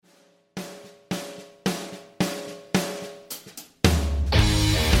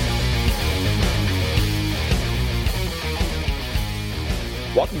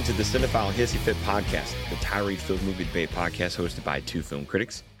to the Cinephile Hissy Fit podcast, the tirade-filled movie debate podcast hosted by two film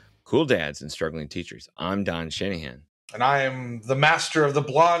critics, cool dads, and struggling teachers. I'm Don Shanahan. And I am the master of the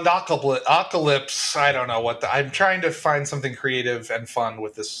blonde apocalypse. I don't know what I'm trying to find something creative and fun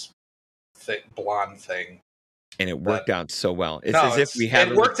with this blonde thing. And it worked out so well. It's as if we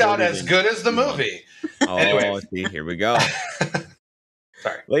haven't. It worked out as good as the movie. Oh, anyway. See, here we go.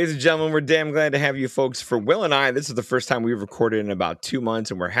 Sorry. Ladies and gentlemen, we're damn glad to have you folks. For Will and I, this is the first time we've recorded in about 2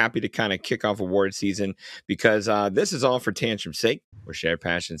 months, and we're happy to kind of kick off award season because this is all for tantrum's sake. We're shared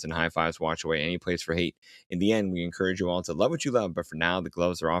passions and high fives wash away any place for hate. In the end, we encourage you all to love what you love, but for now, the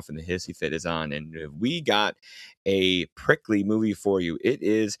gloves are off and the hissy fit is on. And we got a prickly movie for you. It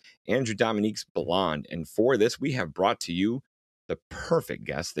is Andrew Dominik's Blonde. And for this, we have brought to you the perfect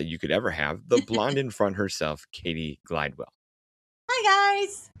guest that you could ever have, the blonde in front herself, Katie Glidewell. Hi,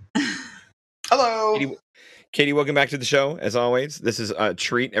 guys. Hello. Katie, welcome back to the show. As always, this is a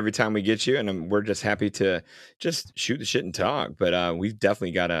treat every time we get you, and we're just happy to just shoot the shit and talk. But we've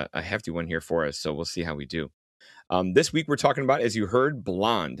definitely got a hefty one here for us, so we'll see how we do. This week we're talking about, as you heard,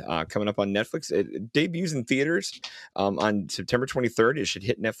 Blonde, coming up on Netflix. It debuts in theaters on September 23rd. It should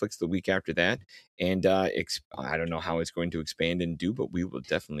hit Netflix the week after that. And I don't know how it's going to expand and do, but we will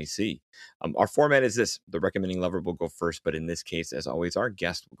definitely see. Our format is this. The recommending lover will go first, but in this case, as always, our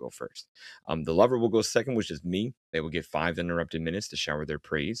guest will go first. The lover will go second, which is me. They will get 5 uninterrupted minutes to shower their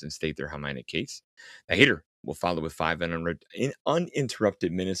praise and state their high-minded case. The hater will follow with 5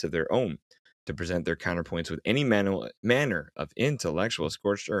 uninterrupted minutes of their own to present their counterpoints with any manner of intellectual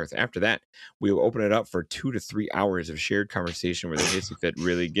scorched earth. After that, we will open it up for 2 to 3 hours of shared conversation where the hissy fit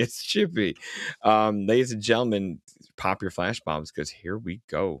really gets chippy. Ladies and gentlemen, pop your flash bombs because here we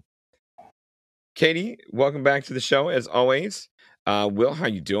go. Katie, welcome back to the show as always. Will, how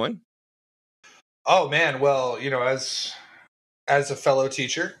you doing? Oh man, well, as a fellow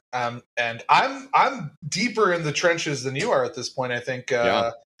teacher, and I'm deeper in the trenches than you are at this point. I think.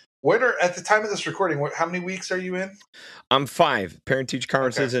 Yeah. At the time of this recording, how many weeks are you in? I'm 5. Parent-teacher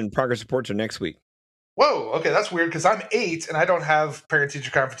conferences and progress reports are next week. Whoa, okay, that's weird because I'm 8 and I don't have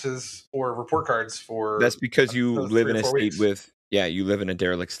parent-teacher conferences or report cards for. That's because you live in a state weeks. with, you live in a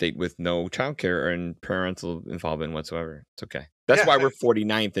derelict state with no childcare and parental involvement whatsoever. It's okay. That's why we're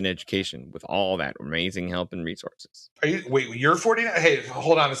 49th in education with all that amazing help and resources. You're 49th? Hey,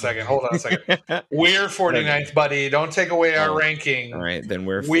 hold on a second. We're 49th, buddy. Don't take away our ranking. All right, then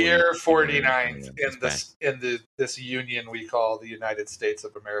we're 49th in this union we call the United States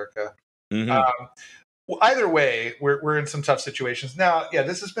of America. Mm-hmm. Either way, we're in some tough situations. Now,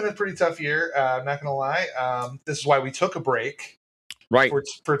 this has been a pretty tough year. I'm not going to lie. This is why we took a break. Right.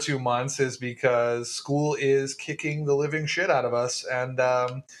 For 2 months is because school is kicking the living shit out of us, and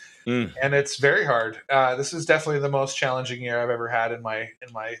it's very hard. This is definitely the most challenging year I've ever had in my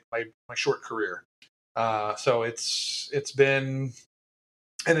short career. So it's been,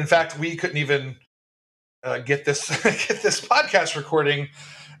 and in fact, we couldn't even get this podcast recording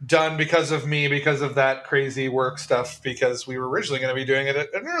done because of that crazy work stuff, because we were originally going to be doing it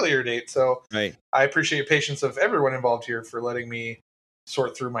at an earlier date. So right. I appreciate patience of everyone involved here for letting me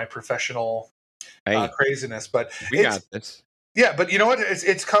sort through my professional craziness, but we got this. Yeah, but you know what?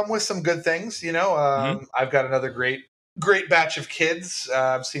 It's come with some good things. I've got another great batch of kids.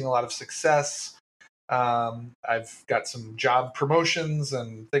 I'm seeing a lot of success. I've got some job promotions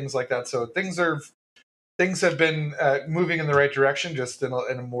and things like that. So things have been moving in the right direction, just in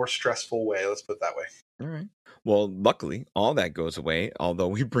a more stressful way. Let's put it that way. All right. Well, luckily, all that goes away. Although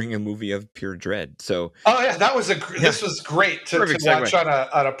we bring a movie of pure dread. So, that was this was great to watch on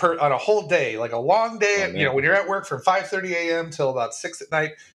a whole day, like a long day. When you're at work from 5:30 a.m. till about 6 at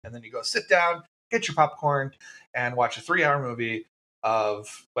night, and then you go sit down, get your popcorn, and watch a 3-hour movie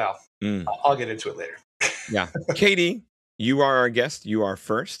of. Well, I'll get into it later. Yeah, Katie, you are our guest. You are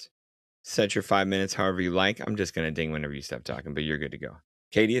first. Set your 5 minutes however you like. I'm just gonna ding whenever you stop talking, but you're good to go.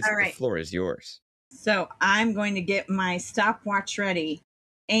 Katie, the floor is yours. So I'm going to get my stopwatch ready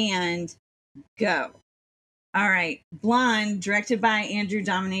and go. All right. Blonde, directed by Andrew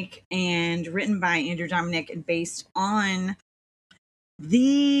Dominik and written by Andrew Dominik and based on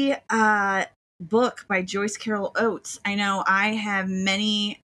the book by Joyce Carol Oates. I know I have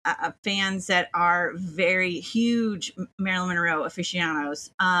many fans that are very huge Marilyn Monroe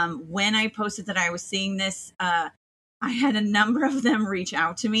aficionados. When I posted that I was seeing this, I had a number of them reach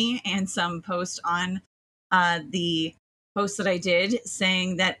out to me and some post on the post that I did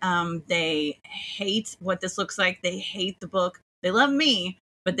saying that they hate what this looks like. They hate the book. They love me,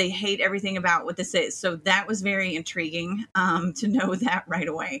 but they hate everything about what this is. So that was very intriguing to know that right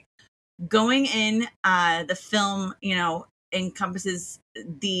away. Going in the film, encompasses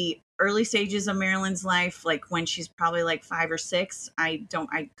the early stages of Marilyn's life, like when she's probably like 5 or 6. I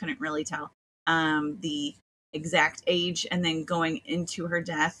couldn't really tell the exact age, and then going into her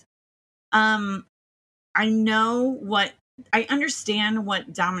death. I understand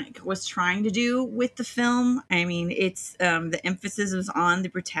what Dominic was trying to do with the film. I mean, it's the emphasis was on the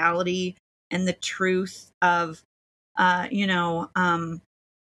brutality and the truth of,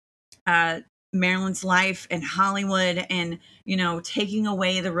 Marilyn's life and Hollywood, and taking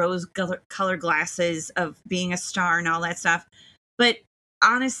away the rose color glasses of being a star and all that stuff. But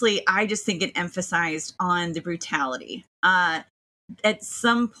honestly, I just think it emphasized on the brutality. At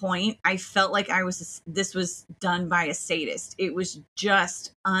some point, I felt like this was done by a sadist. It was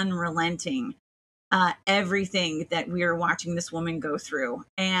just unrelenting, everything that we were watching this woman go through.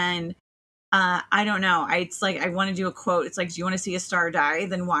 And I don't know. It's like, I want to do a quote. It's like, do you want to see a star die?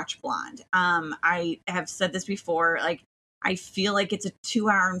 Then watch Blonde. I have said this before. Like, I feel like it's a 2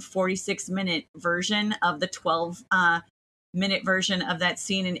 hour and 46-minute version of the 12-minute version of that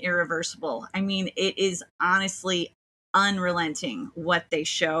scene in Irreversible. I mean, it is honestly unrelenting what they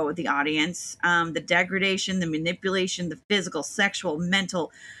show the audience. The degradation, the manipulation, the physical, sexual,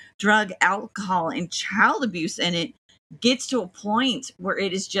 mental, drug, alcohol, and child abuse in it gets to a point where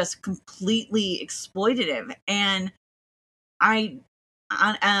it is just completely exploitative. And I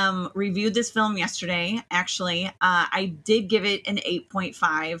reviewed this film yesterday. Actually, I did give it an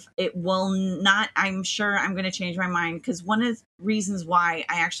 8.5. It will not, I'm sure I'm going to change my mind, because one of the reasons why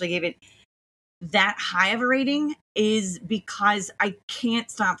I actually gave it that high of a rating is because I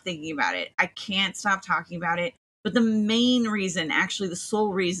can't stop thinking about it. I can't stop talking about it. But the main reason, actually the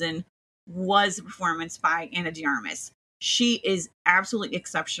sole reason, was the performance by Ana de Armas. She is absolutely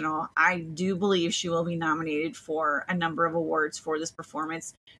exceptional. I do believe she will be nominated for a number of awards for this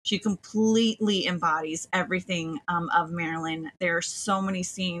performance. She completely embodies everything of Marilyn. There are so many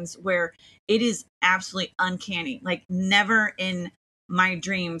scenes where it is absolutely uncanny. Like, never in my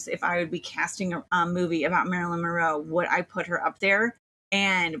dreams, if I would be casting a movie about Marilyn Monroe, would I put her up there.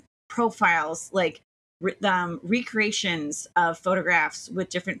 And profiles, like recreations of photographs with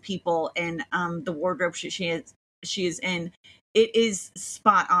different people, and the wardrobe she is in, it is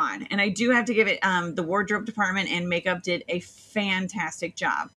spot on. And I do have to give it, the wardrobe department and makeup did a fantastic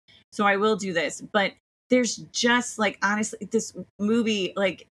job. So I will do this. But there's just, like, honestly, this movie,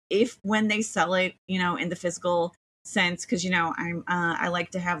 like, when they sell it, in the physical sense, because I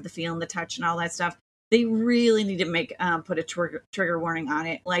like to have the feel and the touch and all that stuff, they really need to put a trigger warning on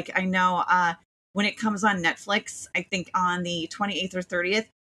it. Like, I know when it comes on Netflix, I think on the 28th or 30th,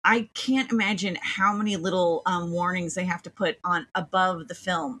 I can't imagine how many little warnings they have to put on above the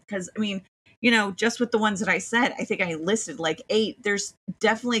film. Because, I mean, just with the ones that I said, I think I listed like 8. There's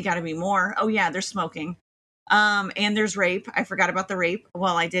definitely got to be more. Oh yeah, there's smoking. And there's rape. I forgot about the rape.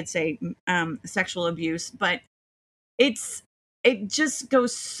 Well, I did say sexual abuse, but it just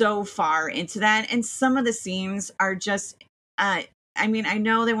goes so far into that. And some of the scenes are just, I mean, I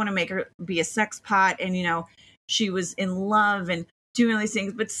know they want to make her be a sex pot, and, she was in love and doing all these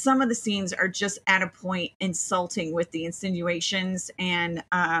things, but some of the scenes are just at a point insulting with the insinuations and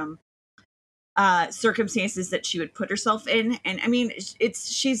circumstances that she would put herself in. And I mean,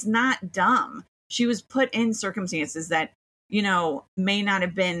 she's not dumb. She was put in circumstances that, may not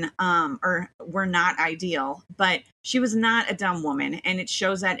have been or were not ideal, but she was not a dumb woman. And it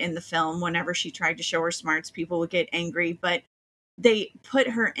shows that in the film. Whenever she tried to show her smarts, people would get angry, but they put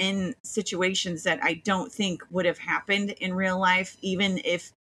her in situations that I don't think would have happened in real life, even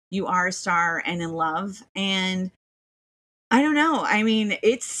if you are a star and in love. And I don't know. I mean,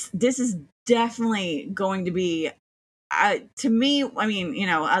 this is definitely going to be, to me, I mean,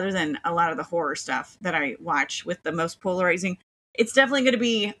 other than a lot of the horror stuff that I watch with the most polarizing, it's definitely going to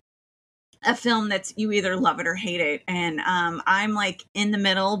be a film that's, you either love it or hate it. And I'm like in the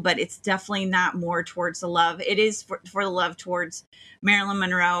middle, but it's definitely not more towards the love. It is for the love towards Marilyn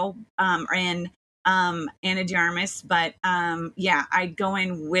Monroe and Ana de Armas. But yeah, I'd go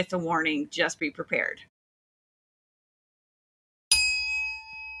in with a warning. Just be prepared.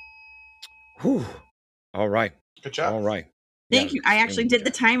 Whew. All right. Good job. All right. Thank you. I actually did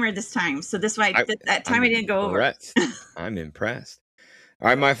the timer this time. So this way, that time I didn't go over. I'm impressed. All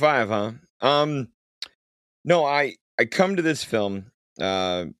right, my 5, huh? No, I come to this film,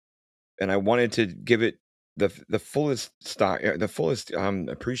 and I wanted to give it the fullest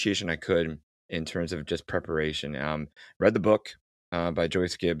appreciation I could in terms of just preparation. Read the book by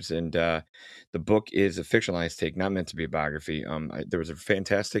Joyce Gibbs, and the book is a fictionalized take, not meant to be a biography. There was a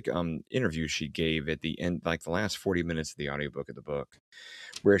fantastic interview she gave at the end, like the last 40 minutes of the audiobook of the book,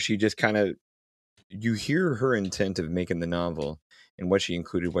 where she just kind of you hear her intent of making the novel and what she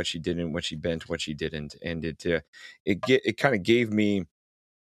included, what she didn't, what she bent, what she didn't, and it kind of gave me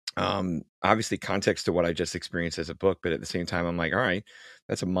obviously context to what I just experienced as a book, but at the same time, I'm like, all right,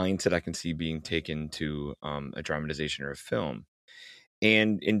 that's a mindset I can see being taken to a dramatization or a film,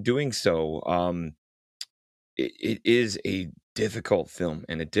 and in doing so, it is a difficult film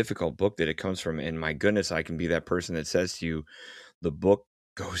and a difficult book that it comes from. And my goodness, I can be that person that says to you, the book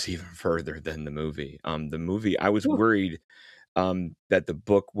goes even further than the movie. The movie, I was worried that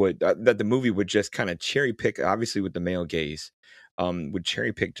the movie would just kind of cherry pick, obviously with the male gaze, would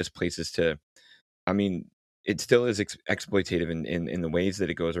cherry pick just places to. I mean, it still is exploitative in the ways that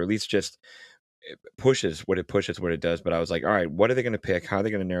it goes, or at least just pushes what it does. But I was like, all right, what are they going to pick? How are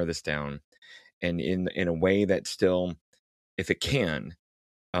they going to narrow this down? And in a way that still, if it can,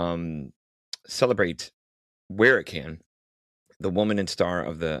 celebrate where it can the woman and star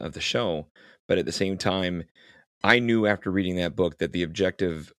of the show, but at the same time, I knew after reading that book that the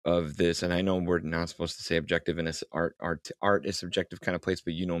objective of this, and I know we're not supposed to say objective in this art is subjective kind of place,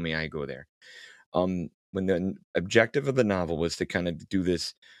 but you know me, I go there. When the objective of the novel was to kind of do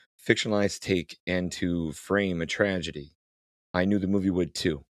this fictionalized take and to frame a tragedy, I knew the movie would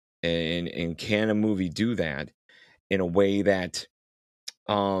too. And can a movie do that in a way that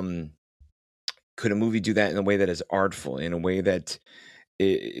could a movie do that in a way that is artful, in a way that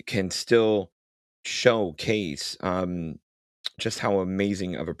it can still showcase just how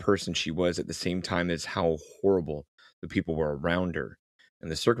amazing of a person she was at the same time as how horrible the people were around her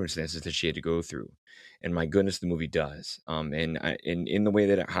and the circumstances that she had to go through. And my goodness, the movie does. And in the way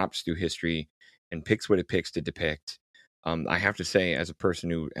that it hops through history and picks what it picks to depict. I have to say, as a person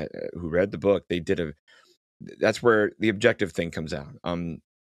who read the book, that's where the objective thing comes out.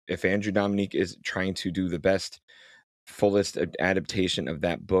 If Andrew Dominique is trying to do the best, fullest adaptation of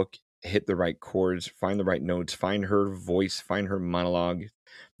that book, hit the right chords, find the right notes, find her voice, find her monologue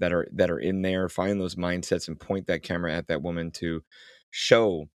that are in there, find those mindsets and point that camera at that woman to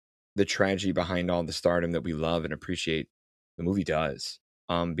show the tragedy behind all the stardom that we love and appreciate. The movie does.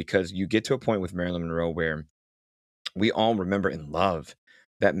 Because you get to a point with Marilyn Monroe where we all remember and love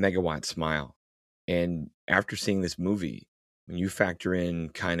that megawatt smile. And after seeing this movie, when you factor in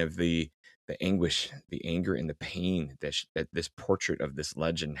kind of the anguish, the anger, and the pain that this portrait of this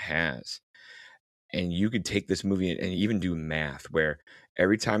legend has, and you could take this movie and even do math where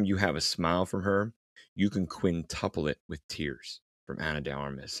every time you have a smile from her, you can quintuple it with tears from Ana de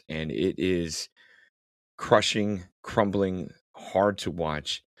Armas. And it is crushing, crumbling, hard to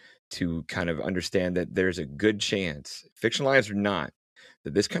watch, to kind of understand that there's a good chance, fictionalized or not,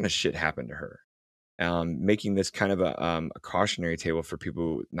 that this kind of shit happened to her. Making this kind of a cautionary tale for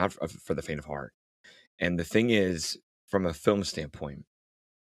people, not for the faint of heart. And the thing is, from a film standpoint,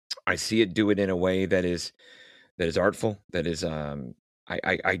 I see it do it in a way that is artful. That is,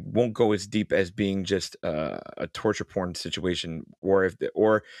 I won't go as deep as being just a torture porn situation, or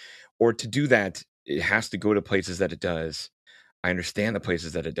to do that, it has to go to places that it does. I understand the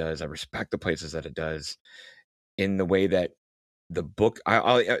places that it does. I respect the places that it does, in the way that the book,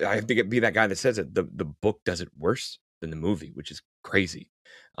 I have to be that guy that says it. The book does it worse than the movie, which is crazy,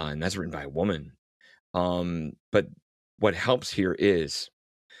 and that's written by a woman. But what helps here is,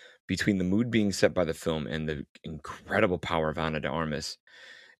 between the mood being set by the film and the incredible power of Ana de Armas,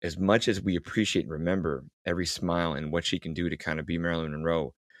 as much as we appreciate and remember every smile and what she can do to kind of be Marilyn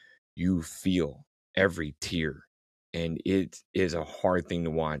Monroe, you feel every tear, and it is a hard thing to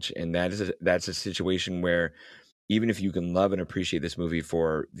watch. And that's a situation where, even if you can love and appreciate this movie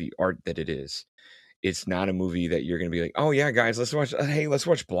for the art that it is, it's not a movie that you're going to be like, oh yeah, guys, let's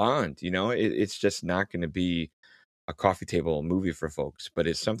watch Blonde. It's just not going to be a coffee table movie for folks, but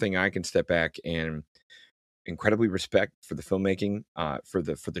it's something I can step back and incredibly respect for the filmmaking, for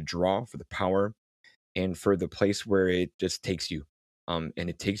the draw, for the power, and for the place where it just takes you. And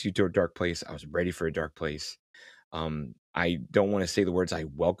it takes you to a dark place. I was ready for a dark place. I don't want to say the words I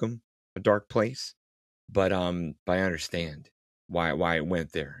welcome a dark place, but I understand why it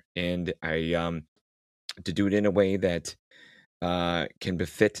went there, and I to do it in a way that can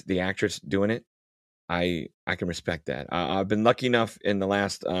befit the actress doing it. I can respect that. I've been lucky enough in the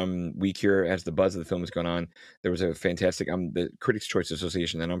last week here, as the buzz of the film has gone on. There was a fantastic the Critics' Choice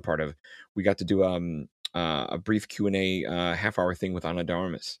Association that I'm part of. We got to do a brief Q&A half-hour thing with Ana de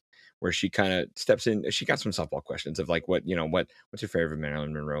Armas, where she kind of steps in. She got some softball questions of like, what's your favorite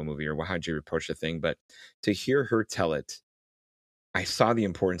Marilyn Monroe movie, or how'd you approach the thing? But to hear her tell it, I saw the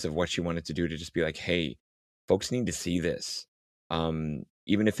importance of what she wanted to do, to just be like, hey, folks need to see this.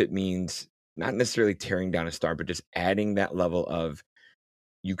 Even if it means not necessarily tearing down a star, but just adding that level of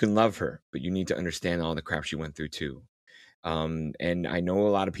you can love her, but you need to understand all the crap she went through too. And I know a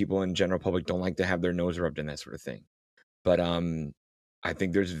lot of people in general public don't like to have their nose rubbed in that sort of thing, but I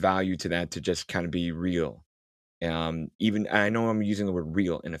think there's value to that, to just kind of be real. Even I know I'm using the word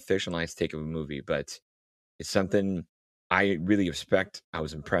real in a fictionalized take of a movie, but it's something I really respect. I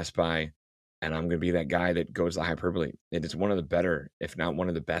was impressed by, and I'm going to be that guy that goes the hyperbole. It is one of the better, if not one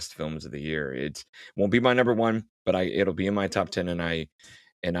of the best films of the year. It won't be my number one, but it'll be in my top 10, and I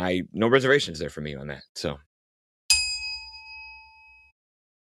no reservations there for me on that. So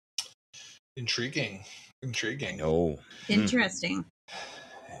intriguing. No. Interesting.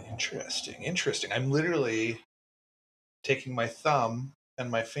 Interesting. I'm literally taking my thumb and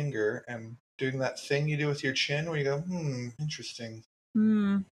my finger and doing that thing you do with your chin where you go, interesting.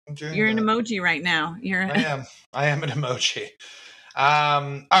 You're an emoji right now. I am an emoji. All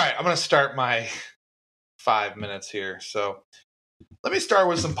right, I'm going to start my 5 minutes here. So let me start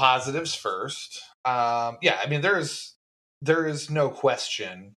with some positives first. Yeah, I mean, there is no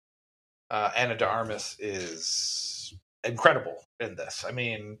question Ana de Armas is incredible in this. I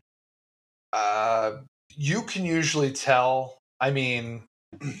mean, you can usually tell, I mean,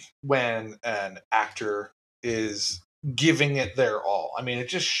 when an actor is giving it their all. I mean, it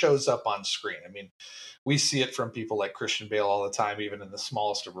just shows up on screen. I mean, we see it from people like Christian Bale all the time, even in the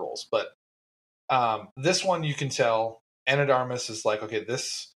smallest of roles. But this one, you can tell Ana de Armas is like, okay,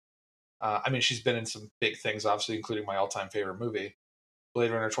 this, I mean, she's been in some big things, obviously, including my all-time favorite movie,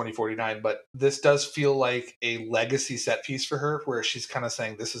 Blade Runner 2049. But this does feel like a legacy set piece for her, where she's kind of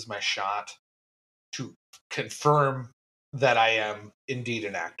saying, this is my shot to confirm that I am indeed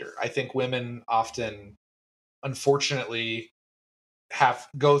an actor. I think women often, unfortunately,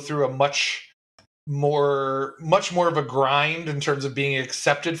 go through a much more of a grind in terms of being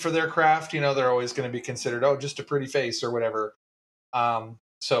accepted for their craft. You know, they're always going to be considered, oh, just a pretty face or whatever.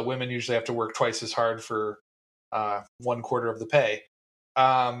 So women usually have to work twice as hard for 1/4 of the pay.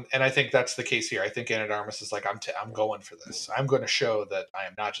 And I think that's the case here. I think Ana de Armas is like, I'm going for this. I'm going to show that I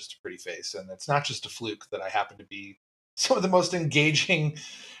am not just a pretty face, and it's not just a fluke that I happen to be some of the most engaging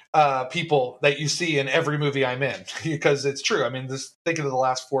people that you see in every movie I'm in, because it's true. I mean, thinking of the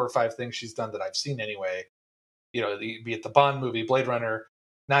last 4 or 5 things she's done that I've seen anyway, you know, be it the Bond movie, Blade Runner,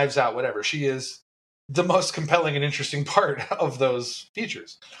 Knives Out, whatever. She is the most compelling and interesting part of those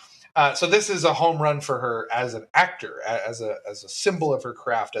features. So this is a home run for her as an actor, as a symbol of her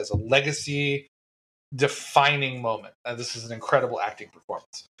craft, as a legacy defining moment. This is an incredible acting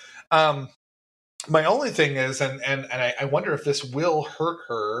performance. My only thing is, and I wonder if this will hurt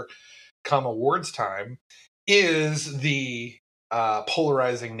her come awards time, is the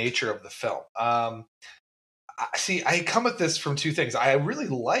polarizing nature of the film. See, I come at this from 2 things. I really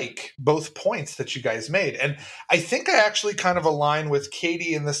like both points that you guys made. And I think I actually kind of align with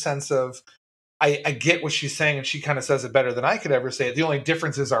Katie in the sense of I get what she's saying, and she kind of says it better than I could ever say it. The only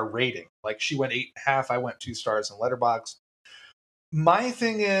difference is our rating. Like, she went 8.5, I went 2 stars in Letterboxd. My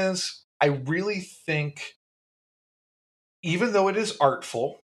thing is, I really think, even though it is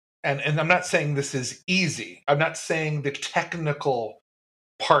artful, and I'm not saying this is easy, I'm not saying the technical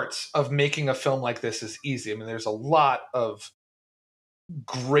parts of making a film like this is easy. I mean, there's a lot of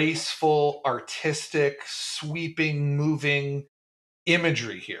graceful, artistic, sweeping, moving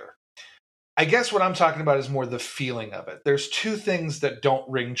imagery here. I guess what I'm talking about is more the feeling of it. There's 2 things that don't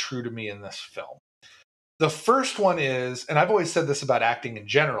ring true to me in this film. The first one is, and I've always said this about acting in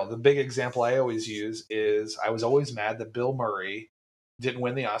general, the big example I always use is I was always mad that Bill Murray didn't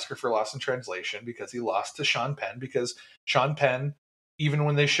win the Oscar for Lost in Translation, because he lost to Sean Penn, because Sean Penn, even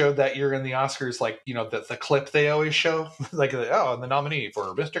when they showed that year in the Oscars, like, you know, the clip they always show, like, oh, and the nominee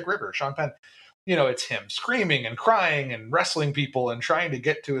for Mystic River, Sean Penn, you know, it's him screaming and crying and wrestling people and trying to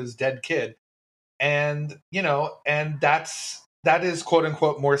get to his dead kid. And, you know, and that is quote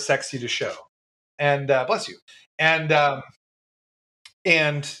unquote more sexy to show. And bless you. And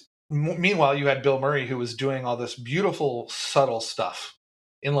meanwhile, you had Bill Murray, who was doing all this beautiful, subtle stuff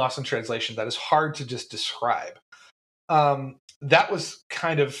in Lost in Translation that is hard to just describe. That was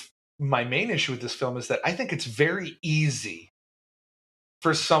kind of my main issue with this film, is that I think it's very easy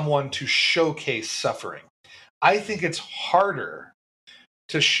for someone to showcase suffering. I think it's harder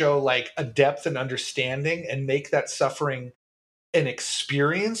to show like a depth and understanding and make that suffering an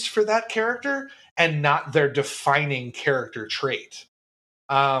experience for that character and not their defining character trait.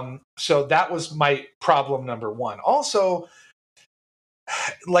 So that was my problem number 1. Also,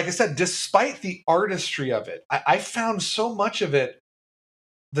 like I said, despite the artistry of it, I found so much of it,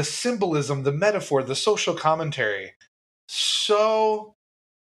 the symbolism, the metaphor, the social commentary, so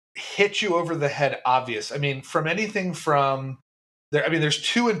hit you over the head obvious. I mean, from anything from there's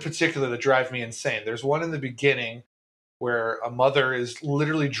two in particular that drive me insane. There's one in the beginning where a mother is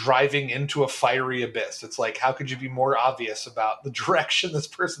literally driving into a fiery abyss. It's like, how could you be more obvious about the direction this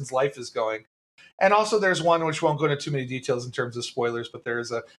person's life is going? And also there's one, which won't go into too many details in terms of spoilers, but there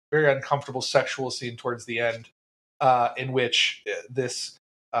is a very uncomfortable sexual scene towards the end in which this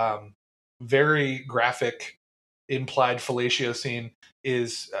very graphic implied fellatio scene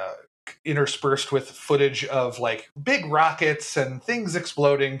is interspersed with footage of like big rockets and things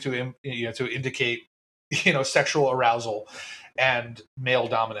exploding to indicate sexual arousal and male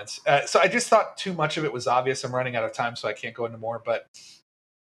dominance. So I just thought too much of it was obvious. I'm running out of time, so I can't go into more. But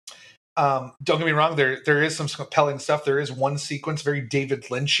don't get me wrong, there is some compelling stuff. There is one sequence, very David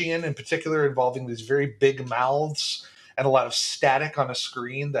Lynchian in particular, involving these very big mouths and a lot of static on a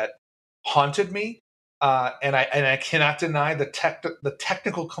screen that haunted me. And I cannot deny the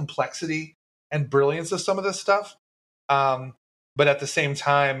technical complexity and brilliance of some of this stuff. But at the same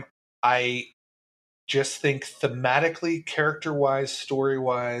time, I just think thematically, character-wise,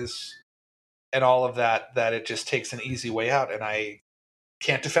 story-wise, and all of that it just takes an easy way out, and I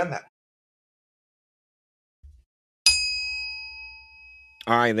can't defend that.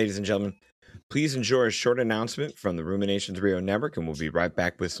 All right, ladies and gentlemen, please enjoy a short announcement from the Ruminations Radio Network, and we'll be right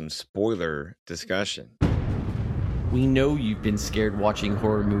back with some spoiler discussion. We know you've been scared watching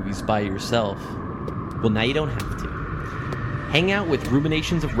horror movies by yourself. Well, now you don't have to. Hang out with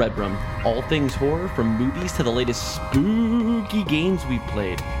Ruminations of Red Rum, all things horror from movies to the latest spooky games we've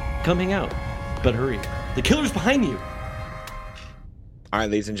played. Come hang out. But hurry, the killer's behind you! All right,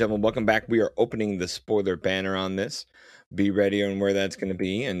 ladies and gentlemen, welcome back. We are opening the spoiler banner on this. Be ready on where that's going to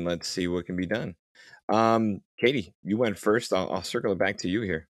be, and let's see what can be done. Katie, you went first. I'll circle it back to you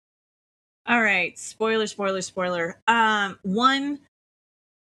here. All right, spoiler. One,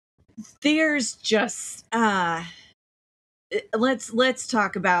 there's just let's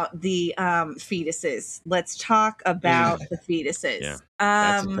talk about the fetuses. Let's talk about the fetuses. Yeah,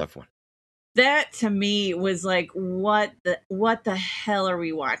 that's a tough one. That to me was like, what the hell are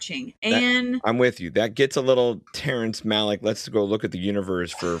we watching? And I'm with you. That gets a little Terrence Malick. Let's go look at the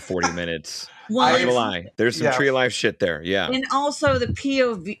universe for 40 minutes. Well, I'm not gonna lie. There's some Tree of Life shit there. Yeah. And also the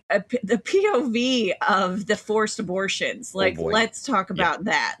POV of the forced abortions. Like, let's talk about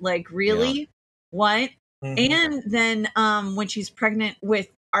that. Like, really? What? Mm-hmm. And then when she's pregnant with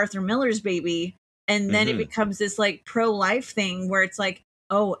Arthur Miller's baby, and then it becomes this like pro-life thing where it's like,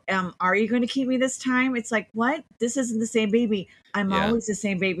 oh, are you going to keep me this time? It's like, what? This isn't the same baby. I'm always the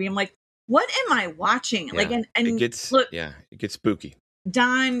same baby. I'm like, what am I watching? Yeah. Like, and it gets it gets spooky.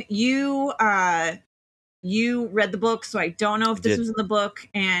 Don, you read the book, so I don't know if this was in the book.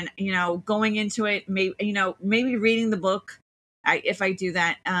 And going into it, maybe reading the book. If I do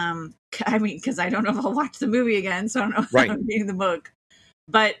that, because I don't know if I'll watch the movie again, so I don't know if I'm reading the book.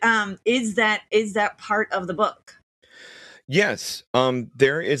 But is that part of the book? Yes,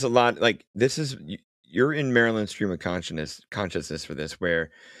 there is a lot. Like, this is, you're in Maryland's stream of consciousness for this,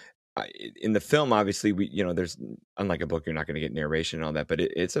 where in the film, obviously, there's, unlike a book, you're not going to get narration and all that, but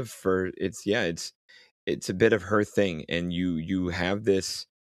it's a bit of her thing, and you have this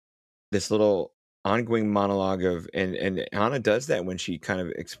little ongoing monologue of, and Anna does that when she kind of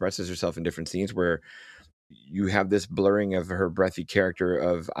expresses herself in different scenes where you have this blurring of her breathy character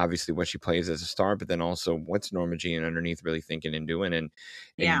of obviously what she plays as a star, but then also what's Norma Jean underneath really thinking and doing. And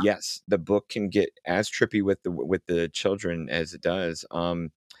yes, the book can get as trippy with the children as it does.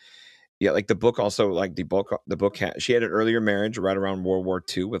 Like the book also, like the book she had an earlier marriage right around World War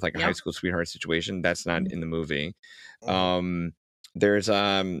II with like a high school sweetheart situation. That's not in the movie. There's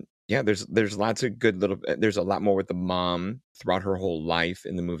lots of good there's a lot more with the mom throughout her whole life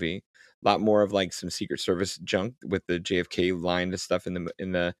in the movie. A lot more of like some Secret Service junk with the JFK line and stuff in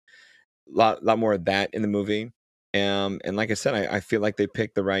the lot more of that in the movie. And like I said, I feel like they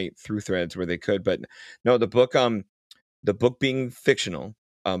picked the right through threads where they could, but no, the book being fictional,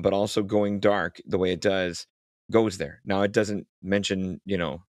 but also going dark the way it does goes there. Now it doesn't mention,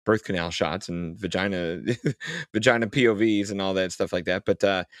 birth canal shots and vagina POVs and all that stuff like that. But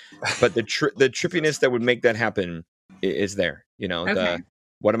the trippiness that would make that happen is there, Okay.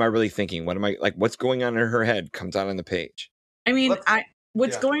 What am I really thinking? What am I like? What's going on in her head comes out on the page. I mean,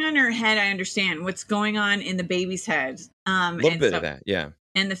 what's going on in her head, I understand. What's going on in the baby's head? A little bit of that, yeah.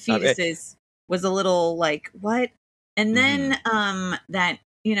 And the fetuses was a little like, what? And then that,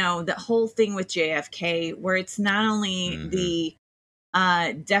 the whole thing with JFK, where it's not only the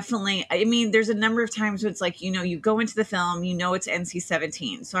definitely, I mean, there's a number of times where it's like, you go into the film, it's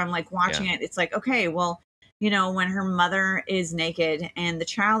NC-17. So I'm like watching it. It's like, okay, well, when her mother is naked and the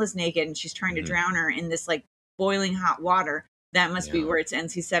child is naked and she's trying to drown her in this like boiling hot water, that must be Yeah. where it's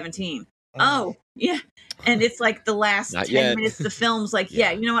NC-17. Oh, yeah. And it's like the last Not 10 yet. minutes of the film's like,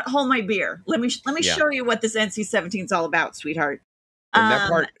 Yeah. you know what? Hold my beer. Let me Yeah. show you what this NC-17 is all about, sweetheart.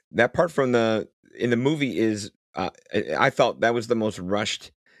 And that part from in the movie is I felt that was the most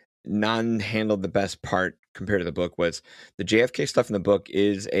rushed, non-handled the best part compared to the book. Was the JFK stuff in the book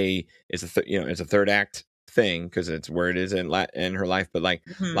is it's a third act thing because it's where it is in her life, but like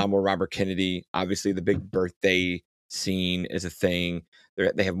a lot more Robert Kennedy. Obviously, the big birthday scene is a thing.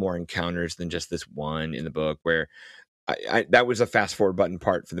 They have more encounters than just this one in the book. Where that was a fast forward button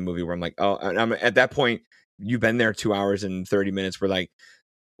part for the movie where I'm like, oh, and I'm at that point. You've been there 2 hours and 30 minutes. We're like,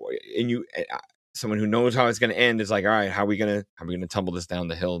 and someone who knows how it's going to end is like, all right, how are we going to tumble this down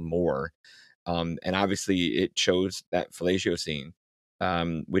the hill more? And obviously it shows that fellatio scene,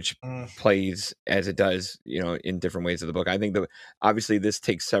 which plays as it does, in different ways of the book. I think obviously this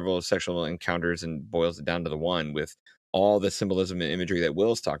takes several sexual encounters and boils it down to the one with all the symbolism and imagery that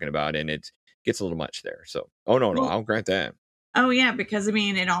Will's talking about. And it gets a little much there. So, I'll grant that. Oh yeah, because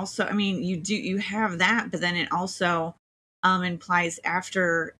it also, you have that, but then it also implies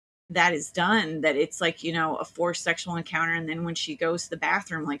after that is done that it's like, a forced sexual encounter, and then when she goes to the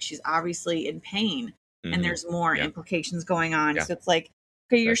bathroom, like she's obviously in pain, and there's more implications going on. So it's like,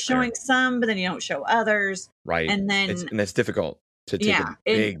 okay, you're showing some, but then you don't show others, right? And then and that's difficult to take a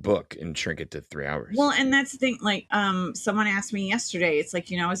big book and shrink it to 3 hours. Well, and that's the thing. Like, someone asked me yesterday, it's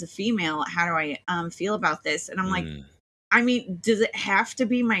like, as a female, how do I feel about this? And I'm like, does it have to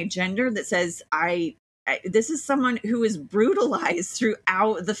be my gender that says this is someone who is brutalized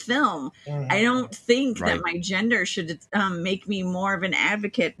throughout the film? I don't think that my gender should make me more of an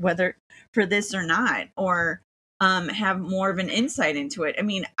advocate, whether for this or not, or have more of an insight into it.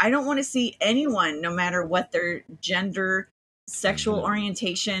 I don't want to see anyone, no matter what their gender, sexual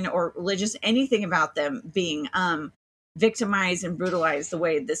orientation, or religious, anything about them, being victimized and brutalized the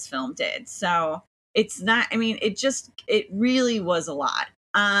way this film did. So it's not, it really was a lot.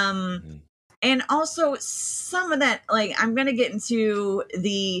 And also some of that, like, I'm going to get into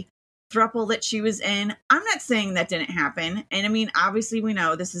the throuple that she was in. I'm not saying that didn't happen. And obviously we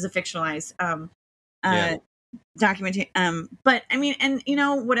know this is a fictionalized documentation. But and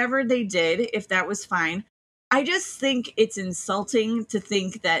whatever they did, if that was fine, I just think it's insulting to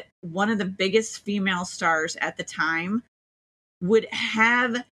think that one of the biggest female stars at the time would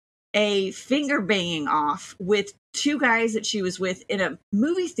have a finger banging off with two guys that she was with in a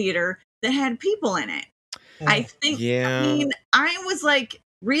movie theater that had people in it. I think, I was like,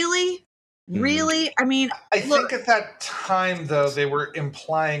 really? Really? I think at that time, though, they were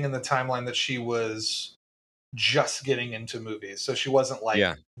implying in the timeline that she was just getting into movies. So she wasn't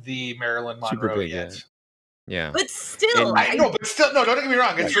like the Marilyn Monroe yet. Yeah. But still, I know, but still, no, don't get me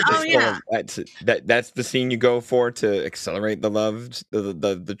wrong. It's ridiculous. That's the scene you go for to accelerate the love,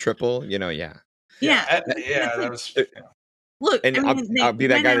 the triple, Yeah, that was... Look, and I'll be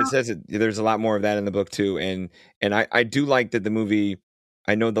that guy that says it. There's a lot more of that in the book too, and I do like that the movie.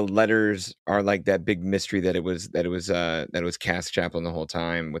 I know the letters are like that big mystery that it was Cass Chaplin the whole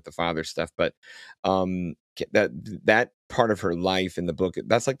time with the father stuff, but that part of her life in the book,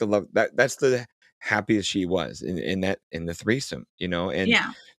 that's like the love that's the happiest she was in the threesome, and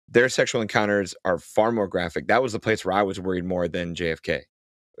their sexual encounters are far more graphic. That was the place where I was worried more than JFK.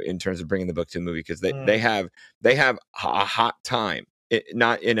 In terms of bringing the book to the movie, because they have a hot time,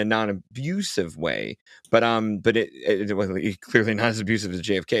 not in a non-abusive way, but it was clearly not as abusive as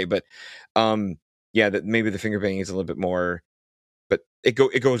JFK. But that maybe the finger banging is a little bit more, but it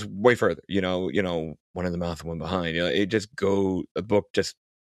goes way further. One in the mouth and one behind. A book just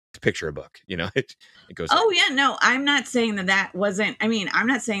to picture a book. It goes. Oh yeah, no, I'm not saying that wasn't. I'm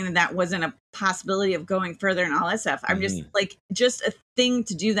not saying that wasn't a possibility of going further and all that stuff. I'm just like, just a thing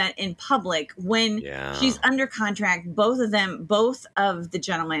to do that in public when she's under contract. Both of the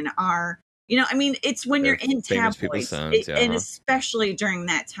gentlemen are. It's when you're in tabloids, and especially during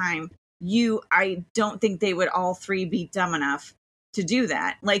that time, I don't think they would all three be dumb enough to do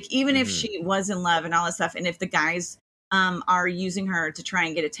that. Like, even if she was in love and all that stuff, and if the guys are using her to try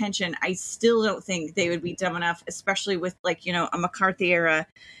and get attention, I still don't think they would be dumb enough, especially with a McCarthy era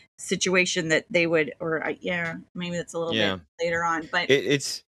situation, that they would, or maybe that's a little bit later on, but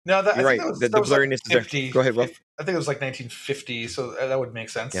it's no, you're right. The blurriness is there. Go ahead, Will. I think it was like 1950, so that would make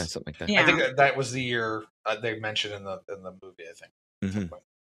sense. Yeah, something like that. Yeah. I think that was the year they mentioned in the movie, I think.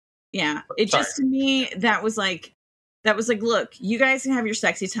 Yeah, just, to me, that was like, look, you guys can have your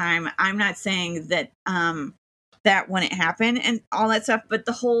sexy time. I'm not saying that that wouldn't happen and all that stuff, but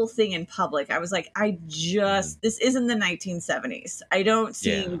the whole thing in public, I was like, this isn't the 1970s. I don't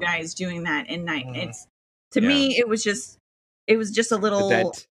see you guys doing that in night. It's, to me, it it was just a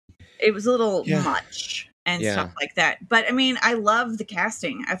little. It was a little much and stuff like that. But I mean, I love the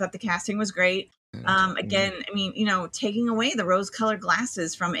casting. I thought the casting was great. Again, I mean, you know, taking away the rose-colored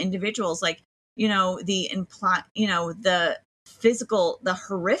glasses from individuals, like, you know, the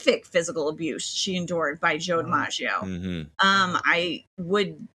horrific physical abuse she endured by Joe DiMaggio. I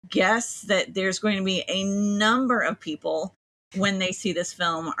would guess that there's going to be a number of people when they see this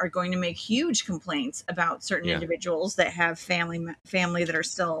film are going to make huge complaints about certain individuals that have family that are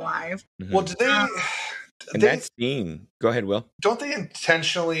still alive. Well, do they? That scene. Go ahead, Will. Don't they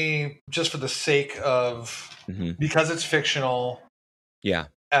intentionally, just for the sake of, because it's fictional? Yeah.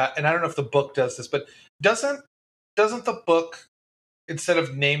 And I don't know if the book does this, but doesn't the book, instead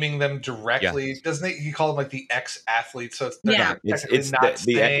of naming them directly, doesn't he call them like the ex-athletes? So it's not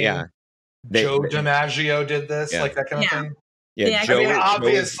saying Joe DiMaggio did this, like that kind of thing. Yeah, Joe, I mean,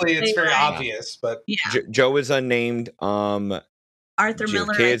 obviously it's very obvious, but Joe is unnamed. Arthur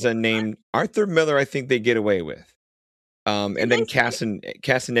Miller is unnamed. Arthur Miller, I think they get away with. And then Cass and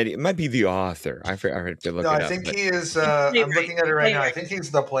Eddie, it might be the author. I have to look it up. I think he is. I'm looking at it right now. I think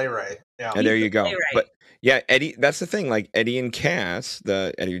he's the playwright. Yeah, and there you go. But yeah, Eddie. That's the thing. Like Eddie and Cass,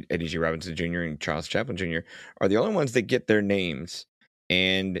 Eddie G. Robinson Jr. and Charles Chaplin Jr. are the only ones that get their names.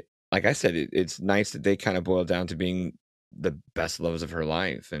 And like I said, it's nice that they kind of boil down to being the best loves of her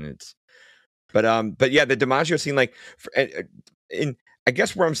life, and it's. But yeah, the DiMaggio scene, like, in I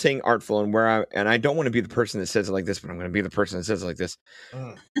guess where I'm saying artful and I don't want to be the person that says it like this, but I'm going to be the person that says it like this.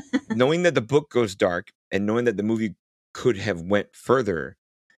 Knowing that the book goes dark and knowing that the movie could have went further,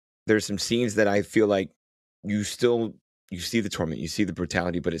 there's some scenes that I feel like you see the torment, you see the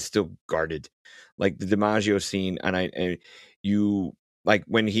brutality, but it's still guarded. Like the DiMaggio scene, and you like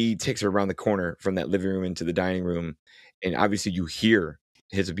when he takes her around the corner from that living room into the dining room, and obviously you hear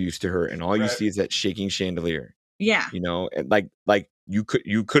his abuse to her, and all you see is that shaking chandelier. Yeah, you know, like you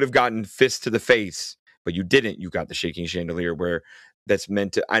could have gotten fist to the face, but you didn't. You got the shaking chandelier, where that's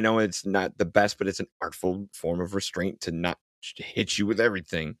meant to. I know it's not the best, but it's an artful form of restraint to not hit you with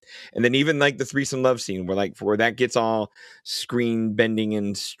everything. And then even like the threesome love scene, where that gets all screen bending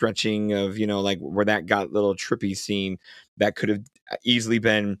and stretching of, you know, like where that got little trippy scene, that could have easily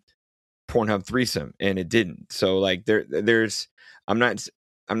been Pornhub threesome, and it didn't. So like there's I'm not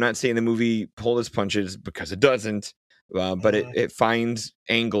saying the movie pulled its punches, because it doesn't, but it finds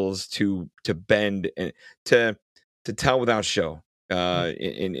angles to bend and to tell without show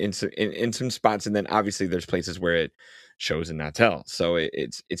in some spots, and then obviously there's places where it shows and not tell. So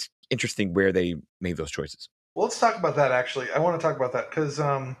it's interesting where they made those choices. Well, let's talk about that. Actually, I want to talk about that because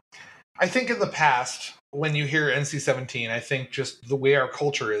I think in the past, when you hear NC-17, I think just the way our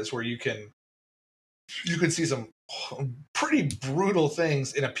culture is, where you can see some pretty brutal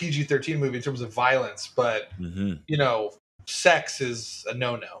things in a PG-13 movie in terms of violence, but you know, sex is a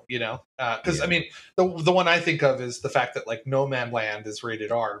no-no, you know, because I mean, the one I think of is the fact that like No Man Land is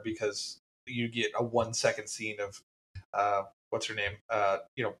rated R, because you get a 1-second scene of what's her name,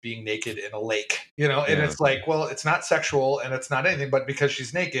 you know, being naked in a lake, you know, and it's like, well, it's not sexual and it's not anything, but because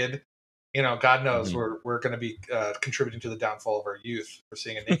she's naked, you know, God knows we're going to be contributing to the downfall of our youth for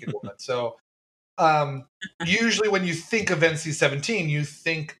seeing a naked woman. So usually when you think of NC-17, you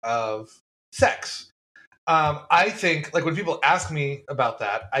think of sex. I think, like, when people ask me about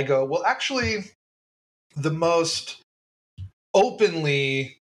that, I go, well, actually, the most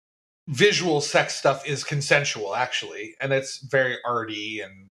openly visual sex stuff is consensual, actually, and it's very arty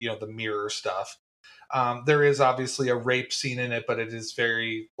and, you know, the mirror stuff. There is obviously a rape scene in it, but it is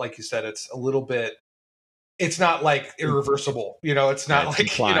very, like you said, it's a little bit. It's not like irreversible, you know. It's not like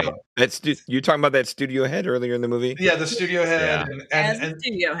implied. You know. That's you're talking about that studio head earlier in the movie. Yeah, the studio head and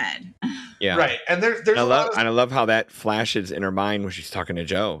studio head. Yeah, right. And there's I love how that flashes in her mind when she's talking to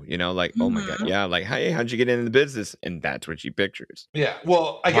Joe. You know, like, oh my god, yeah, like, hey, how'd you get into the business? And that's what she pictures. Yeah.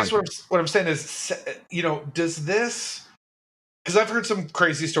 Well, I guess what I'm saying is, you know, does this? Because I've heard some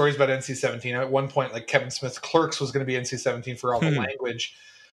crazy stories about NC-17. At one point, like Kevin Smith's Clerks was going to be NC-17 for all the language.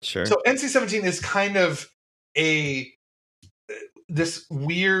 Sure. So NC-17 is kind of this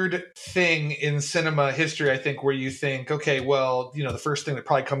weird thing in cinema history, I think, where you think, okay, well, you know, the first thing that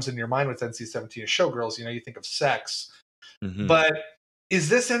probably comes in your mind with NC-17 is Showgirls. You know, you think of sex. But is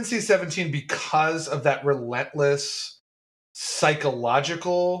this NC-17 because of that relentless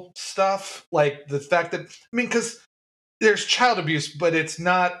psychological stuff? Like the fact that, I mean, because there's child abuse, but it's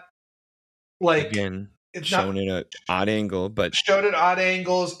not like, again, it's shown at an odd angle, but showed at odd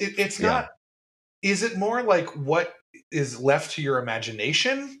angles. It's not. Is it more like what is left to your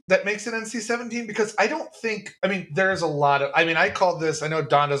imagination that makes it NC-17? Because I don't think, I mean, there's a lot of, I mean, I call this, I know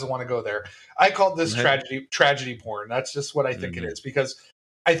Don doesn't want to go there. I call this tragedy porn. That's just what I think it is, because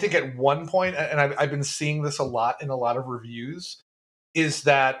I think at one point, and I've been seeing this a lot in a lot of reviews, is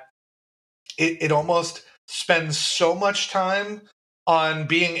that it almost spends so much time on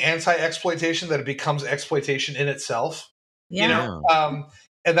being anti-exploitation that it becomes exploitation in itself. Yeah. You know?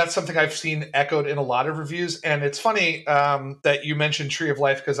 And that's something I've seen echoed in a lot of reviews. And it's funny that you mentioned Tree of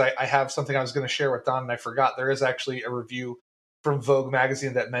Life, because I have something I was going to share with Don and I forgot. There is actually a review from Vogue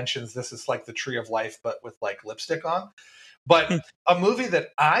magazine that mentions this is like the Tree of Life, but with like lipstick on. But a movie that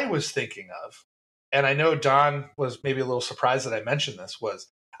I was thinking of, and I know Don was maybe a little surprised that I mentioned this, was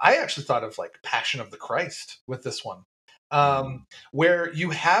I actually thought of like Passion of the Christ with this one, where you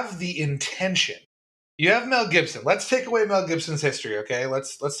have the intention. You have Mel Gibson. Let's take away Mel Gibson's history, okay?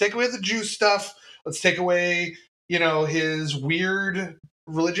 Let's take away the Jew stuff. Let's take away, you know, his weird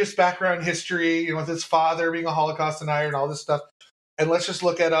religious background history, you know, with his father being a Holocaust denier and all this stuff. And let's just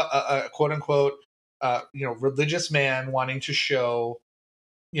look at a quote unquote, you know, religious man wanting to show,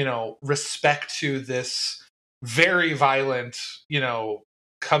 you know, respect to this very violent, you know,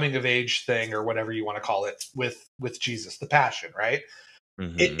 coming of age thing or whatever you want to call it with Jesus, the Passion, right?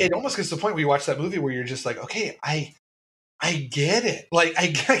 It almost gets to the point where you watch that movie where you're just like, okay, I get it. Like, I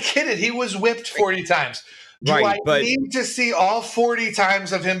get it. He was whipped 40 times. Do I need to see all 40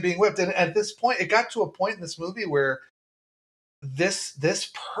 times of him being whipped? And at this point, it got to a point in this movie where this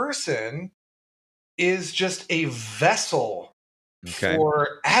person is just a vessel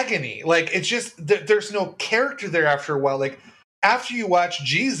for agony. Like, it's just, there's no character there after a while. Like, after you watch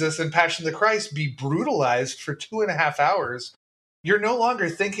Jesus and Passion of the Christ be brutalized for 2.5 hours, you're no longer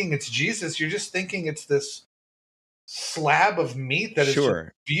thinking it's Jesus. You're just thinking it's this slab of meat that is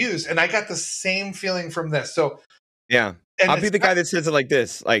fused. And I got the same feeling from this. So, yeah, I'll be the guy that says it like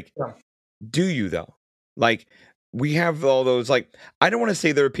this. Like, do you though? Like, we have all those, like, I don't want to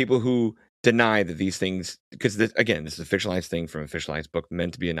say there are people who deny that these things, because this, again, this is a fictionalized thing from a fictionalized book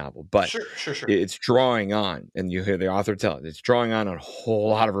meant to be a novel, but it's drawing on, and you hear the author tell it, it's drawing on a whole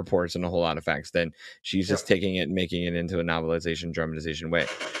lot of reports and a whole lot of facts. Then she's just taking it and making it into a novelization, dramatization way,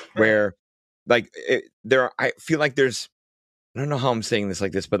 where like I feel like there's, I don't know how I'm saying this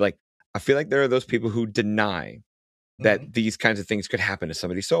like this, but like I feel like there are those people who deny that these kinds of things could happen to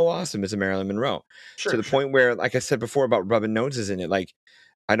somebody so awesome as a Marilyn Monroe, to the point where, like I said before about rubbing noses in it, like,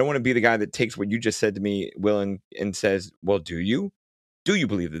 I don't want to be the guy that takes what you just said to me, Will, and says, well, do you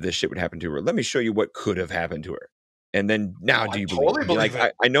believe that this shit would happen to her? Let me show you what could have happened to her. And then now, do you believe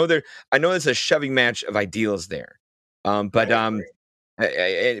it? I know there's a shoving match of ideals there. And I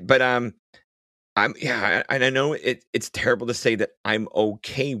know it's terrible to say that I'm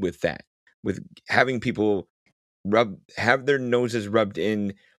okay with that, with having people have their noses rubbed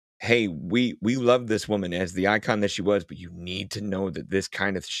in. Hey, we love this woman as the icon that she was, but you need to know that this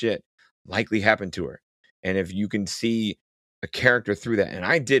kind of shit likely happened to her. And if you can see a character through that, and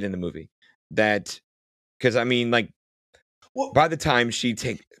I did in the movie, that, because I mean, like, by the time she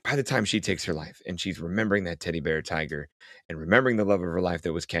takes her life and she's remembering that teddy bear tiger and remembering the love of her life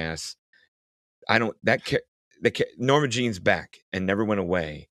that was Cass, Norma Jean's back and never went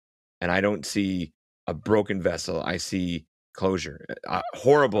away, and I don't see a broken vessel. I see closure,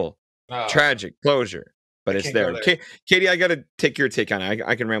 horrible, tragic closure, but it's there. Katie, I got to take your take on it.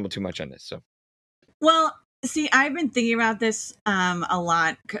 I can ramble too much on this. So, well, see, I've been thinking about this a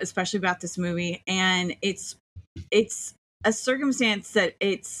lot, especially about this movie, and it's a circumstance that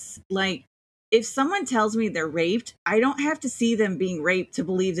it's like, if someone tells me they're raped, I don't have to see them being raped to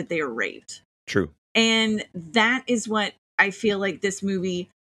believe that they are raped. True. And that is what I feel like this movie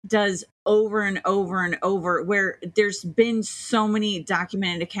does over and over and over, where there's been so many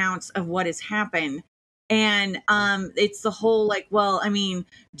documented accounts of what has happened. And it's the whole, like, well, I mean,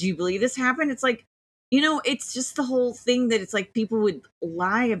 do you believe this happened? It's like, you know, it's just the whole thing that it's like people would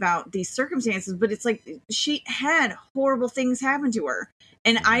lie about these circumstances, but it's like she had horrible things happen to her.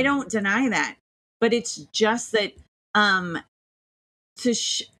 And I don't deny that, but it's just that I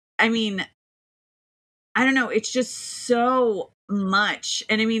mean, I don't know. It's just so much.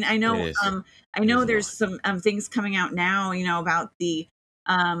 And I mean, I know there's some things coming out now, you know, about the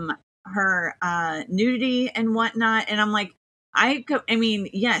her nudity and whatnot. And I'm like, I mean,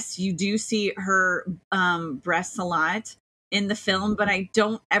 yes, you do see her breasts a lot in the film, but I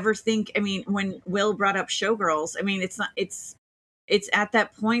don't ever think, I mean, when Will brought up Showgirls, I mean, it's at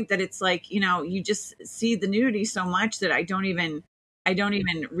that point that it's like, you know, you just see the nudity so much that I don't even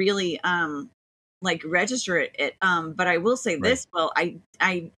really like register it. But I will say this, well,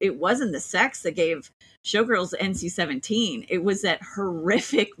 it wasn't the sex that gave Showgirls NC-17. It was that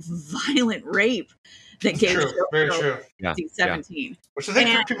horrific, violent rape that gave Showgirls NC-17. Which I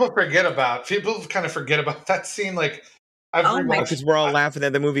think people forget about. People kind of forget about that scene. Like, I've rewatched because we're all laughing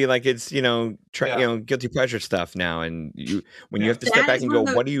at the movie like it's guilty pleasure stuff now, and when you have to step back and go,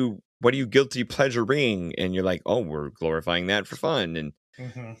 what are you guilty pleasuring? And you're like, oh, we're glorifying that for fun, and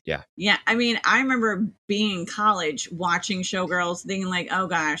yeah. I mean, I remember being in college watching Showgirls, thinking like, oh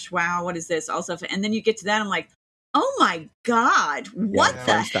gosh, wow, what is this? All stuff, and then you get to that, I'm like, oh my God, what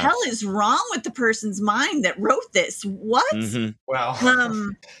the hell is wrong with the person's mind that wrote this? What? Wow.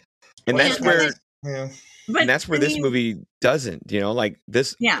 And that's where. And that's where this movie doesn't, like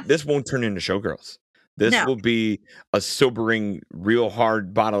this. This won't turn into Showgirls. This will be a sobering, real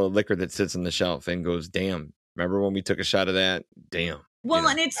hard bottle of liquor that sits on the shelf and goes, damn. Remember when we took a shot of that? Damn. Well,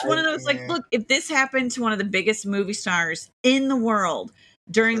 and it's one of those like, look, if this happened to one of the biggest movie stars in the world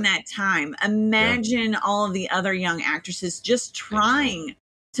during that time, imagine all of the other young actresses just trying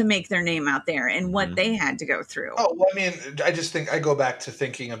to make their name out there and what they had to go through. Oh, well, I mean, I just think I go back to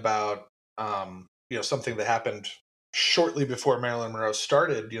thinking about, something that happened shortly before Marilyn Monroe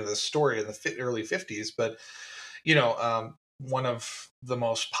started, this story in the early 50s. But, one of the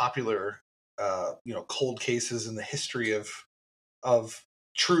most popular, cold cases in the history of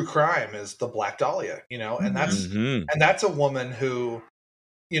true crime is the Black Dahlia, and that's a woman who,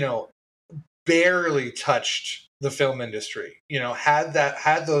 barely touched the film industry,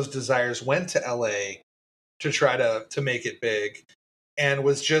 had those desires, went to LA to try to make it big, and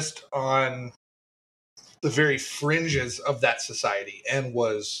was just on the very fringes of that society and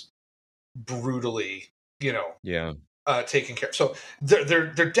was brutally, taken care of. So there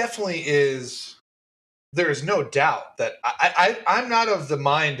definitely is. There is no doubt that I'm not of the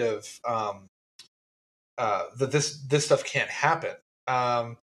mind of that this stuff can't happen.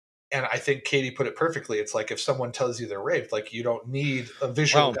 And I think Katie put it perfectly. It's like if someone tells you they're raped, like you don't need a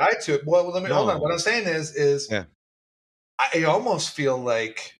visual guide to it. Well, let me hold on. What I'm saying is I almost feel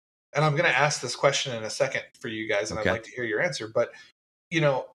like. And I'm going to ask this question in a second for you guys, and I'd like to hear your answer. But,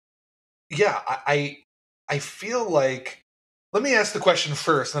 I feel like, let me ask the question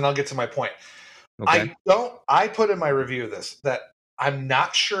first, and then I'll get to my point. Okay. I put in my review of this that I'm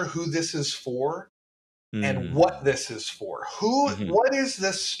not sure who this is for and what this is for. What is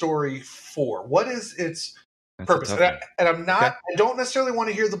this story for? What is its purpose? And I'm not, I don't necessarily want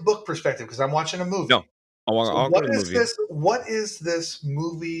to hear the book perspective because I'm watching a movie. No. What is this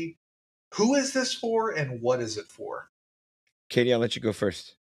movie? Who is this for, and what is it for? Katie, I'll let you go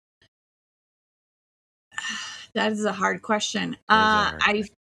first. That is a hard question. I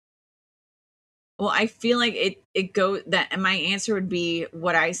feel like it goes that, and my answer would be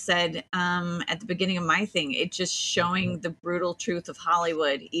what I said at the beginning of my thing. It's just showing the brutal truth of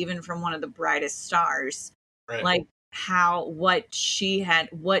Hollywood, even from one of the brightest stars, like what she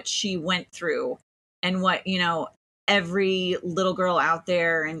went through, and what every little girl out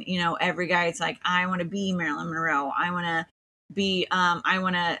there, and every guy, it's like, I want to be Marilyn Monroe, I want to be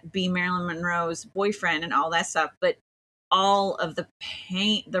Marilyn Monroe's boyfriend and all that stuff. But all of the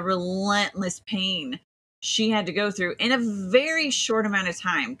pain, the relentless pain she had to go through in a very short amount of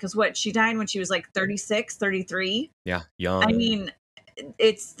time, because she died when she was like 36, 33. Yeah, young. I mean,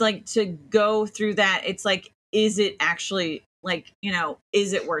 it's like, to go through that, it's like, is it actually, like,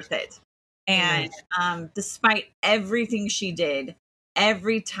 is it worth it? And despite everything she did,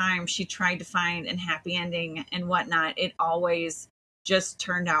 every time she tried to find a happy ending and whatnot, it always just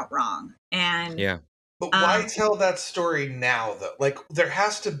turned out wrong. And but why tell that story now, though? Like, there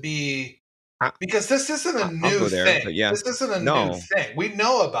has to be, because this isn't a new thing. This isn't a new thing. We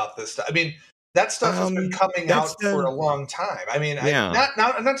know about this stuff. I mean, that stuff has been coming out for a long time. I mean, I'm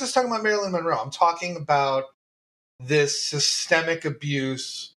not just talking about Marilyn Monroe. I'm talking about this systemic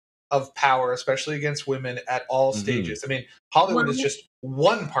abuse of power, especially against women at all stages. I mean, Hollywood is just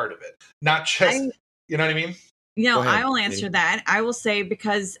one part of it, not just, you know what I mean? I will answer that. I will say,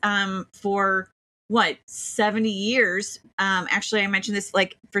 because for 70 years, actually I mentioned this,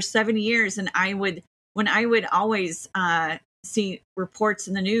 like, for 70 years, and when I would always see reports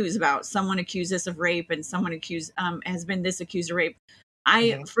in the news about someone accused us of rape, and someone has been accused of rape,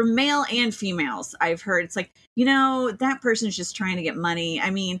 from male and females, I've heard, it's like, that person's just trying to get money.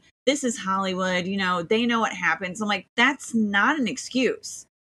 I mean, this is Hollywood, they know what happens. I'm like, that's not an excuse.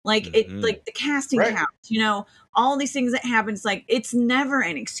 Like, it, like the casting couch, all these things that happen. It's like, it's never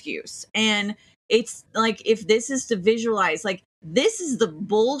an excuse. And it's like, if this is to visualize, like, this is the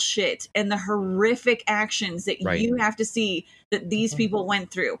bullshit and the horrific actions that you have to see that these people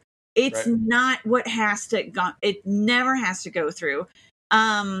went through. It's not what has to go. It never has to go through.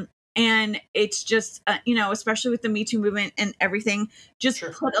 And it's just, especially with the Me Too movement and everything, just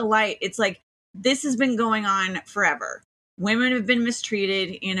put a light. It's like, this has been going on forever. Women have been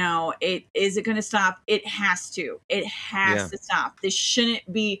mistreated. Is it going to stop? It has to. It has to stop. This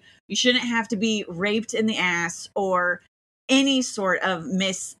shouldn't be, you shouldn't have to be raped in the ass or any sort of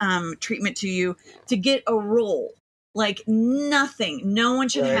mistreatment to you to get a role. Like nothing. No one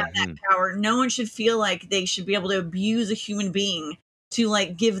should have that power. No one should feel like they should be able to abuse a human being to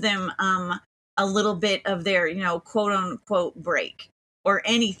like give them a little bit of their, quote unquote break or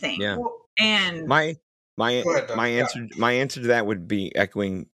anything. Yeah. And my answer to that would be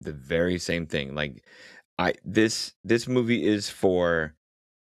echoing the very same thing. Like this movie is for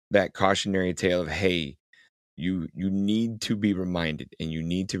that cautionary tale of, hey, you need to be reminded, and you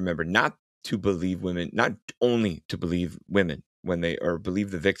need to remember not to believe women, not only to believe women when they, or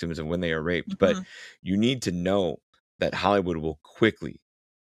believe the victims of when they are raped, but you need to know that Hollywood will quickly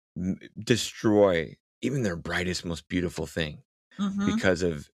destroy even their brightest, most beautiful thing because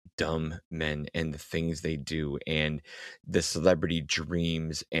of dumb men and the things they do and the celebrity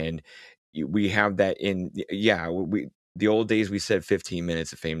dreams. And we have that in, the old days we said 15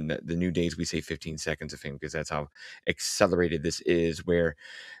 minutes of fame. The new days we say 15 seconds of fame, because that's how accelerated this is, where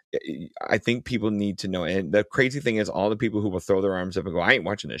I think people need to know. And the crazy thing is, all the people who will throw their arms up and go, I ain't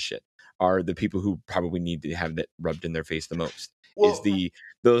watching this shit, are the people who probably need to have that rubbed in their face the most.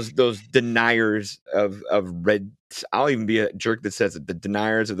 Those deniers of red. I'll even be a jerk that says it, the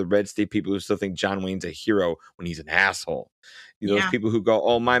deniers of the red state people who still think John Wayne's a hero when he's an asshole. Those people who go,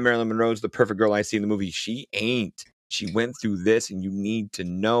 oh, my Marilyn Monroe's the perfect girl I see in the movie. She ain't. She went through this, and you need to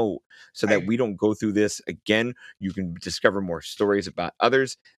know so that we don't go through this again. You can discover more stories about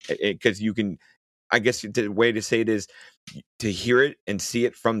others, because you can, I guess the way to say it is to hear it and see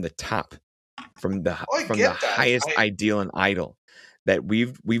it from the top, from the highest ideal and idol, that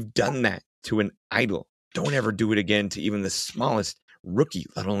we've done that to an idol. Don't ever do it again to even the smallest rookie,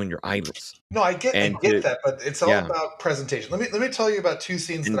 let alone your idols. No, I get that, but it's all about presentation. Let me tell you about two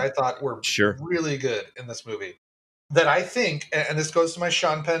scenes that I thought were really good in this movie. That I think, and this goes to my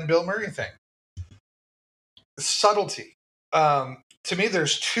Sean Penn, Bill Murray thing, subtlety. To me,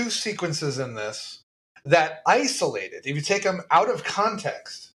 there's two sequences in this that isolated, if you take them out of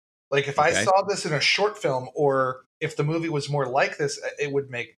context, like if I saw this in a short film, or if the movie was more like this, it would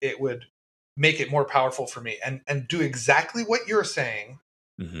make it more powerful for me, and do exactly what you're saying,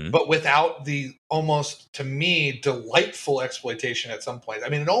 but without the almost, to me, delightful exploitation at some point. I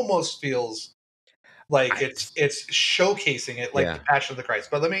mean, it almost feels like it's showcasing it, like the Passion of the Christ.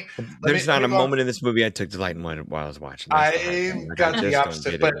 But there's not a moment in this movie I took delight in while I was watching. I got the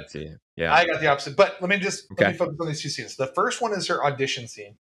opposite, but I got the opposite. But let me focus on these two scenes. The first one is her audition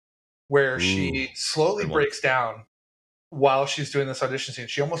scene, where she slowly breaks down while she's doing this audition scene.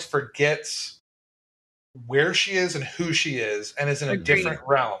 She almost forgets where she is and who she is, and is in a different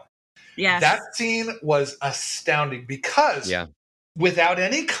realm. Yes. That scene was astounding, because without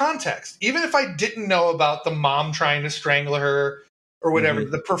any context, even if I didn't know about the mom trying to strangle her or whatever,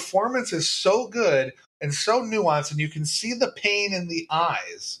 the performance is so good and so nuanced, and you can see the pain in the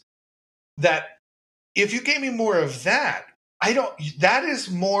eyes, that if you gave me more of that, that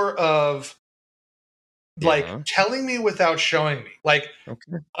is more of like telling me without showing me. Like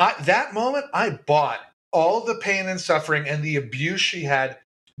that moment, I bought all the pain and suffering and the abuse she had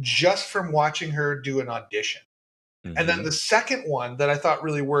just from watching her do an audition. And then the second one that I thought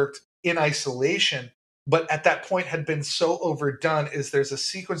really worked in isolation, but at that point had been so overdone, is there's a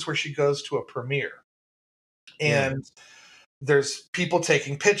sequence where she goes to a premiere. And there's people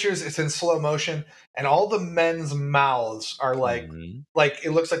taking pictures. It's in slow motion. And all the men's mouths are like it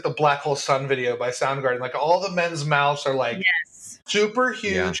looks like the Black Hole Sun video by Soundgarden. Like all the men's mouths are like super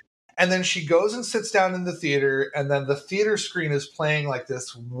huge. Yeah. And then she goes and sits down in the theater. And then the theater screen is playing like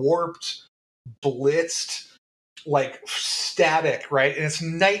this warped, blitzed, like static, right? And it's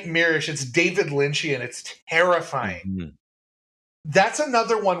nightmarish. It's David Lynchian. It's terrifying. That's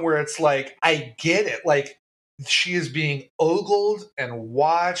another one where it's like, I get it. Like she is being ogled and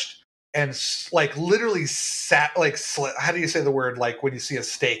watched and like literally sat, like, how do you say the word? Like when you see a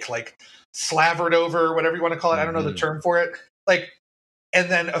steak, like slavered over, whatever you want to call it. I don't know the term for it. Like, and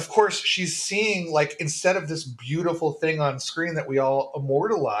then of course she's seeing, like, instead of this beautiful thing on screen that we all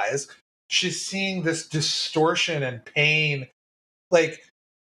immortalize, she's seeing this distortion and pain. Like,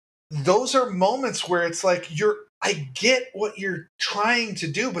 those are moments where it's like, I get what you're trying to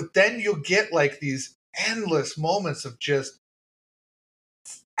do, but then you'll get like these endless moments of just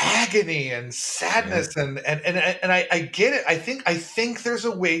agony and sadness, and I get it. I think there's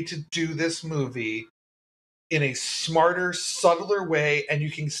a way to do this movie in a smarter, subtler way, and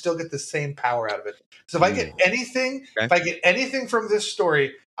you can still get the same power out of it. So if I get anything from this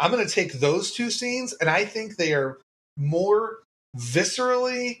story, I'm going to take those two scenes, and I think they are more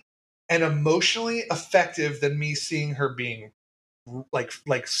viscerally and emotionally effective than me seeing her being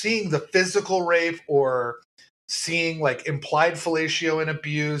like seeing the physical rape, or seeing like implied fellatio and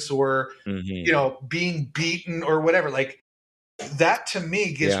abuse, or being beaten or whatever. Like, that to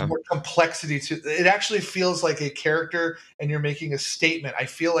me gives more complexity to it. Actually feels like a character, and you're making a statement. I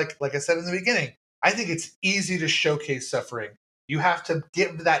feel like I said in the beginning, I think it's easy to showcase suffering. You have to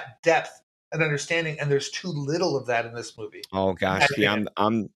give that depth and understanding, and there's too little of that in this movie. Oh gosh,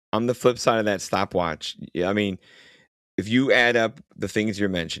 I'm the flip side of that stopwatch. Yeah, I mean, if you add up the things you're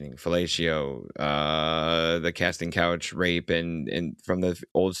mentioning, fellatio, the casting couch rape, and from the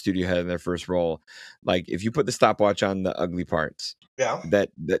old studio head in their first role, like if you put the stopwatch on the ugly parts, then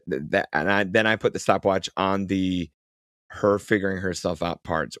I put the stopwatch on the her figuring herself out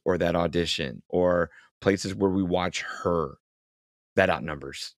parts, or that audition, or places where we watch her, that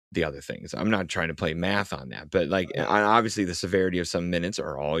outnumbers the other things. I'm not trying to play math on that, but like obviously the severity of some minutes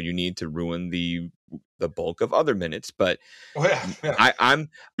are all you need to ruin the bulk of other minutes. But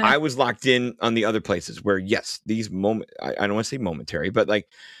I was locked in on the other places where, yes, these moments, I don't want to say momentary, but like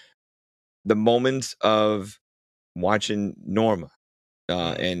the moments of watching Norma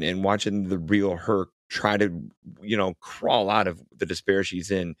and watching the real her try to, crawl out of the despair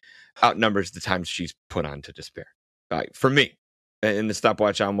she's in, outnumbers the times she's put on to despair. For me, in the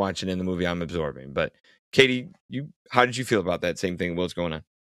stopwatch I'm watching, in the movie I'm absorbing. But Katie, how did you feel about that same thing? What's going on?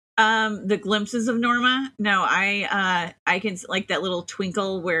 The glimpses of Norma. No, I can like that little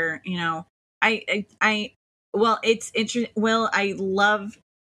twinkle where, it's interesting. Well, I love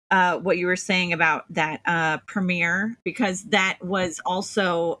what you were saying about that premiere, because that was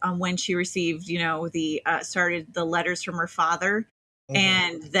also when she received, started the letters from her father,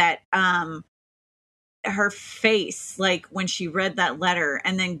 and that her face, like when she read that letter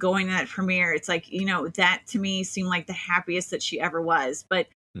and then going to that premiere, it's like, that to me seemed like the happiest that she ever was. But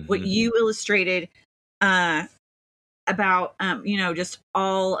what you illustrated about, just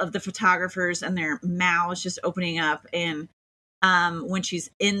all of the photographers and their mouths just opening up, and when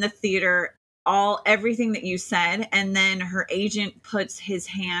she's in the theater, everything that you said, and then her agent puts his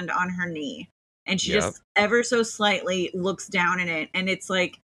hand on her knee, and she just ever so slightly looks down in it, and it's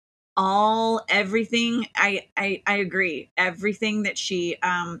like everything. I agree. Everything that she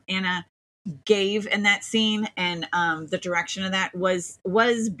Anna gave in that scene, and the direction of that was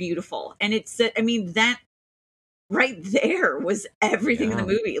beautiful. And that right there was everything in the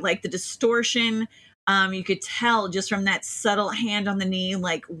movie. Like the distortion, you could tell just from that subtle hand on the knee,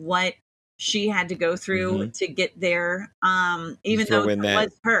 like what she had to go through to get there. Even though it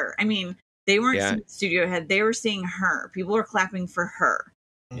was her. I mean, they weren't seeing the studio head, they were seeing her. People were clapping for her.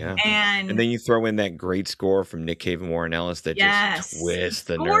 Yeah, and then you throw in that great score from Nick Cave and Warren Ellis that just twists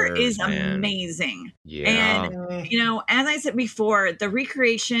the nerves. The score is amazing. Yeah, and as I said before, the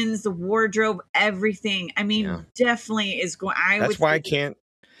recreations, the wardrobe, everything. I mean, definitely is going. That's why I can't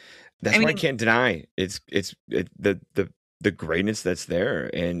deny it's the greatness that's there,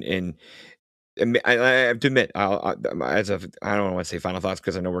 and I have to admit, I don't want to say final thoughts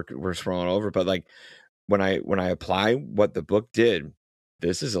because I know we're scrolling over, but like when I apply what the book did.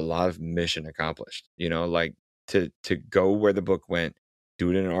 This is a lot of mission accomplished, like to go where the book went,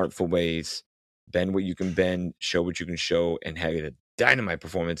 do it in artful ways, bend what you can bend, show what you can show, and have a dynamite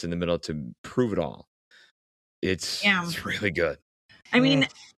performance in the middle to prove it all. It's really good. I mean,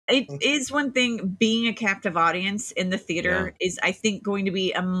 it is one thing being a captive audience in the theater is, I think, going to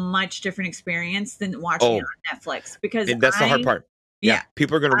be a much different experience than watching it on Netflix, because that's the hard part. Yeah,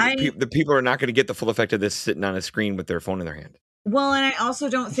 people are the people are not going to get the full effect of this sitting on a screen with their phone in their hand. Well, and I also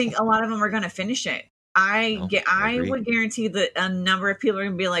don't think a lot of them are going to finish it. I would guarantee that a number of people are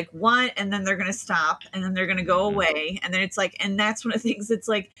going to be like, what? And then they're going to stop, and then they're going to go away. And then it's like, and that's one of the things, it's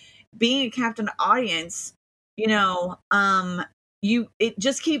like being a captive audience, it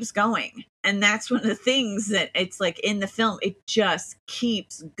just keeps going. And that's one of the things that it's like in the film, it just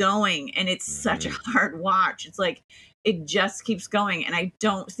keeps going. And it's such a hard watch. It's like, it just keeps going. And I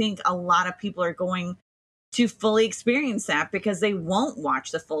don't think a lot of people are going to fully experience that, because they won't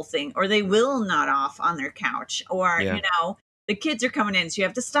watch the full thing, or they will nod off on their couch, or the kids are coming in, so you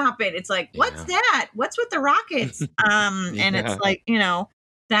have to stop it. It's like, what's that? What's with the rockets? And it's like,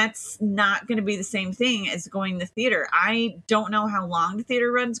 that's not going to be the same thing as going to theater. I don't know how long the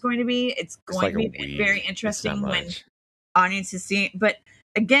theater run is going to be. It's going to be very interesting when audiences see it. But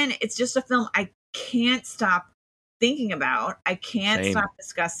again, it's just a film I can't stop thinking about. I can't Same. stop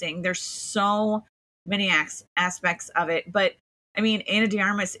discussing. There's so many aspects of it, but I mean, Ana de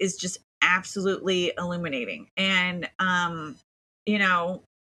Armas is just absolutely illuminating. And you know,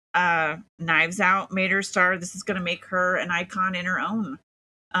 Knives Out made her star. This is going to make her an icon in her own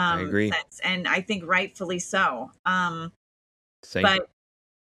I agree. sense, and I think rightfully so. Same. But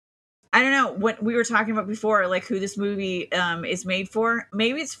I don't know what we were talking about before, like who this movie is made for.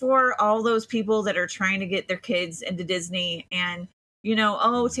 Maybe it's for all those people that are trying to get their kids into Disney and, you know,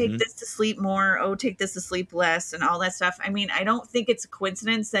 oh, take this to sleep more. Oh, take this to sleep less and all that stuff. I mean, I don't think it's a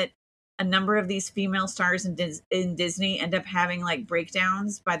coincidence that a number of these female stars in Disney end up having like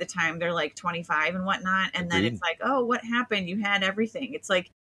breakdowns by the time they're like 25 and whatnot. And then it's like, oh, what happened? You had everything. It's like,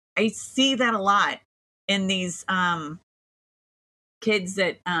 I see that a lot in these kids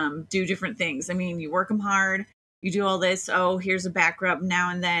that do different things. I mean, you work them hard, you do all this. Oh, here's a back rub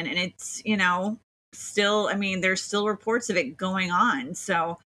now and then. And it's, you know, still, I mean, there's still reports of it going on.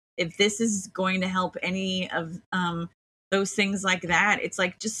 So if this is going to help any of those things like that, it's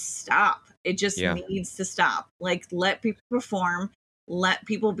like, just stop. It just needs to stop. Like, let people perform, let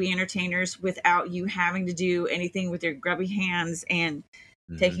people be entertainers without you having to do anything with your grubby hands and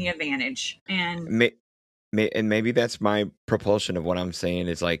taking advantage. And and maybe that's my propulsion of what I'm saying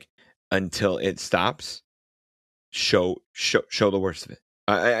is like, until it stops, show the worst of it.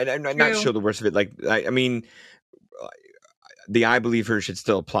 Not show the worst of it. Like, I mean, the I believe her should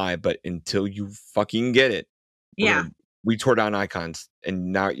still apply, but until you fucking get it, we tore down icons,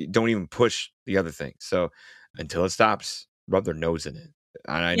 and now you don't even push the other thing. So until it stops, rub their nose in it.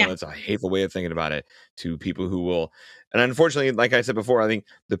 And I know it's a hateful way of thinking about it to people who will, and unfortunately, like I said before, I think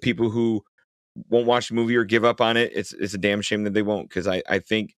the people who won't watch the movie or give up on it, it's a damn shame that they won't, because I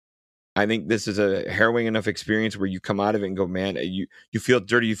think this is a harrowing enough experience where you come out of it and go, man, you feel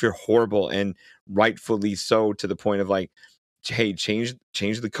dirty, you feel horrible, and rightfully so, to the point of like, hey, change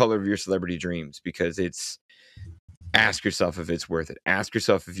the color of your celebrity dreams, because it's, ask yourself if it's worth it. Ask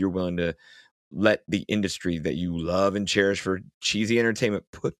yourself if you're willing to let the industry that you love and cherish for cheesy entertainment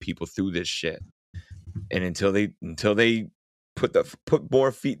put people through this shit. And until they put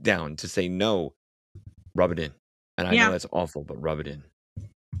more feet down to say no, rub it in. And I know that's awful, but rub it in.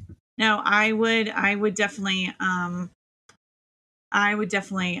 No, I would definitely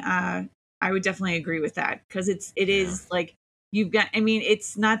agree with that, because it is like, you've got, I mean,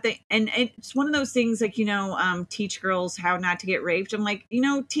 it's not that, and it's one of those things like, you know, teach girls how not to get raped. I'm like, you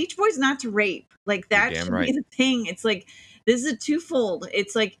know, teach boys not to rape. Like, that should be the thing. It's like, this is a twofold.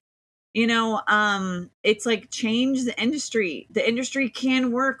 It's like, you know, it's like, change the industry. The industry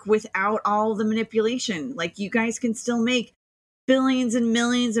can work without all the manipulation. Like, you guys can still make billions and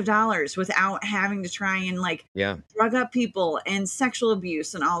millions of dollars without having to try and like drug up people and sexual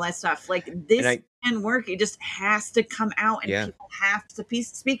abuse and all that stuff. Like, this can work. It just has to come out, and people have to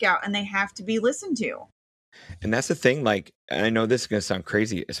speak out, and they have to be listened to. And that's the thing. Like, and I know this is going to sound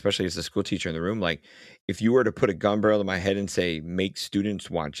crazy, especially as a school teacher in the room. Like, if you were to put a gun barrel in my head and say, make students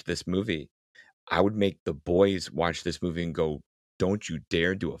watch this movie, I would make the boys watch this movie and go, don't you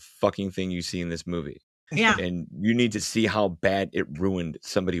dare do a fucking thing you see in this movie. Yeah. And you need to see how bad it ruined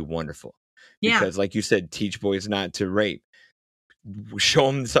somebody wonderful. Because like you said, teach boys not to rape. Show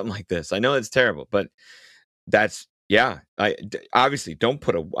them something like this. I know it's terrible, but that's, I obviously don't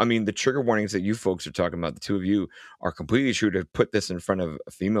put I mean, the trigger warnings that you folks are talking about, the two of you, are completely true to put this in front of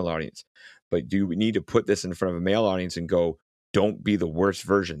a female audience. But do we need to put this in front of a male audience and go, don't be the worst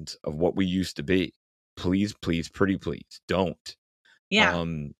versions of what we used to be. Please, please, pretty please, don't. Yeah.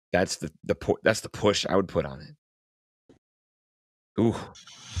 That's the push I would put on it. Ooh,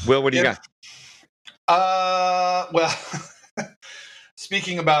 Will, what do you got? Well,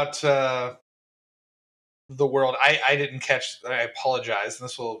 speaking about the world, I didn't catch. I apologize, and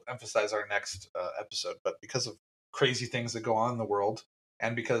this will emphasize our next episode. But because of crazy things that go on in the world,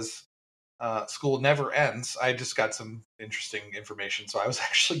 and because school never ends, I just got some interesting information. So I was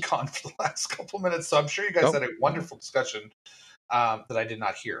actually gone for the last couple minutes. So I'm sure you guys had a wonderful discussion that I did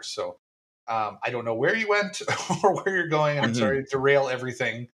not hear. So I don't know where you went or where you're going. And I'm sorry to derail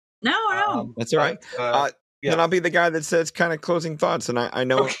everything. No. That's all right. Then I'll be the guy that says kind of closing thoughts. And I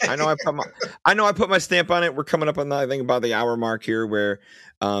know I put my stamp on it. We're coming up on I think about the hour mark here, where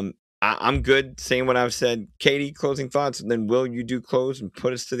I'm good saying what I've said. Katie, closing thoughts, and then Will, you do close and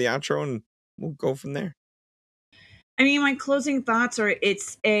put us to the outro, and we'll go from there. I mean, my closing thoughts are,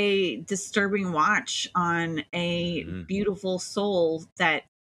 it's a disturbing watch on a beautiful soul that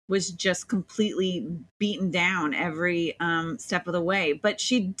was just completely beaten down every step of the way. But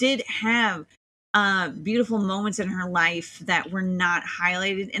she did have beautiful moments in her life that were not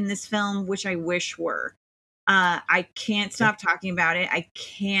highlighted in this film, which I wish were. I can't stop talking about it. I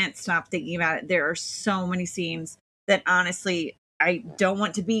can't stop thinking about it. There are so many scenes that honestly, I don't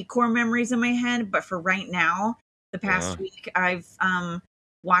want to be core memories in my head, but for right now, the past week I've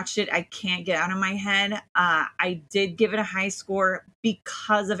watched it. I can't get out of my head. I did give it a high score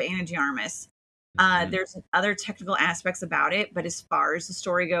because of Ana de Armas. There's other technical aspects about it, but as far as the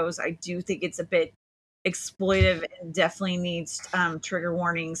story goes, I do think it's a bit exploitive and definitely needs trigger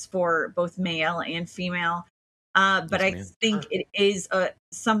warnings for both male and female. But I think it is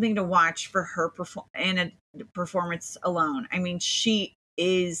something to watch for her performance alone. I mean, she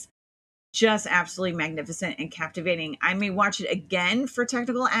is just absolutely magnificent and captivating. I may watch it again for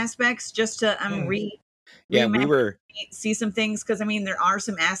technical aspects just to see some things, because I mean there are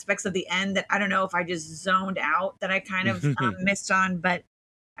some aspects of the end that I don't know if I just zoned out that I kind of missed on, but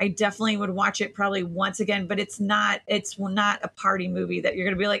I definitely would watch it probably once again. But it's not a party movie that you're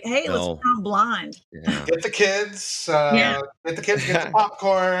going to be like, hey, let's put on Blonde. Yeah. Get the kids, get the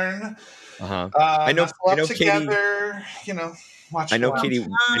popcorn. I know together, Katie, I know Katie,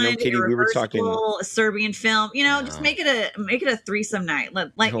 we were talking a Serbian film, just make it a threesome night.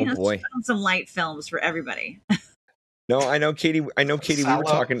 Some light films for everybody. No, I know Katie, we were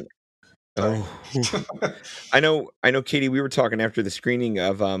talking. I know Katie, we were talking after the screening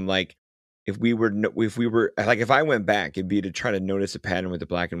of if I went back, it'd be to try to notice a pattern with the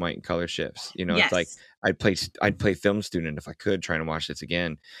black and white and color shifts. It's like I'd play film student if I could, trying to watch this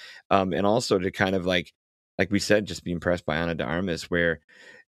again, and also to kind of like we said, just be impressed by Ana de Armas, where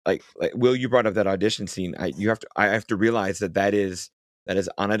like Will, you brought up that audition scene. I have to realize that is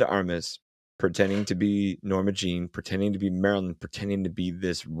Ana de Armas pretending to be Norma Jean, pretending to be Marilyn, pretending to be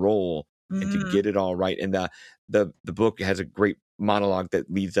this role, and to get it all right. And the book has a great monologue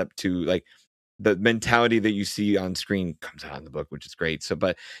that leads up to like the mentality that you see on screen comes out in the book, which is great. So,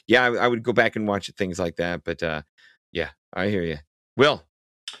 but yeah, I would go back and watch things like that. But yeah, I hear you. Will,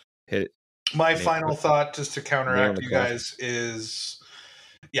 hit it. My final thought, just to counteract you guys, is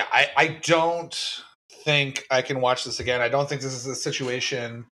I don't think I can watch this again. I don't think this is a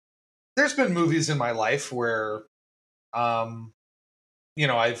situation. There's been movies in my life where, I've,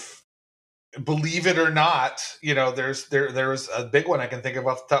 believe it or not, there was a big one I can think of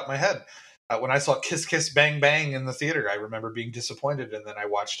off the top of my head. When I saw Kiss Kiss Bang Bang in the theater, I remember being disappointed, and then I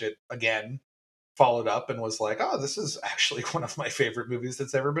watched it again, followed up, and was like, oh, this is actually one of my favorite movies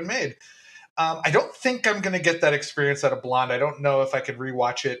that's ever been made. I don't think I'm going to get that experience out of Blonde. I don't know if I could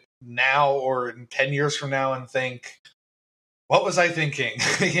rewatch it now or in 10 years from now and think, what was I thinking?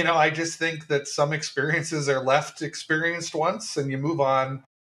 I just think that some experiences are left experienced once and you move on.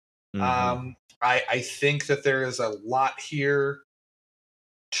 I think that there is a lot here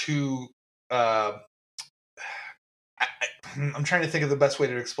to... I'm trying to think of the best way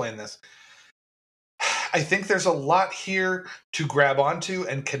to explain this. I think there's a lot here to grab onto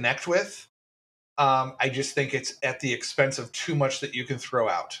and connect with. I just think it's at the expense of too much that you can throw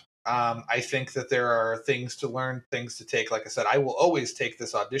out. I think that there are things to learn, things to take. Like I said, I will always take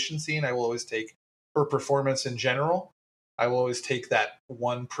this audition scene. I will always take her performance in general. I will always take that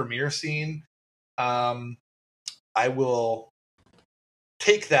one premiere scene. I will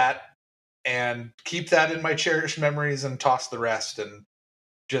take that and keep that in my cherished memories and toss the rest and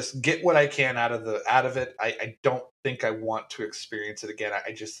just get what I can out of it. I don't think I want to experience it again.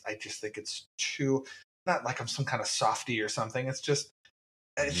 I just think it's too, not like I'm some kind of softie or something. It's just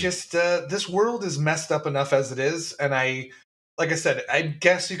this world is messed up enough as it is. And like I said, I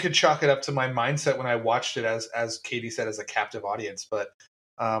guess you could chalk it up to my mindset when I watched it, as Katie said, as a captive audience. But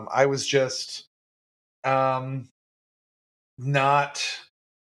I was just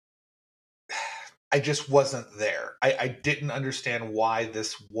I just wasn't there. I didn't understand why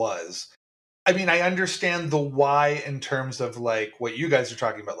this was. I mean, I understand the why in terms of like what you guys are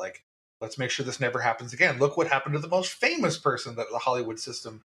talking about. Like, let's make sure this never happens again. Look what happened to the most famous person that the Hollywood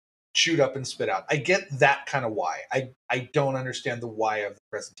system chewed up and spit out. I get that kind of why. I don't understand the why of the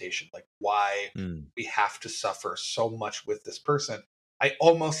presentation. Like why we have to suffer so much with this person. I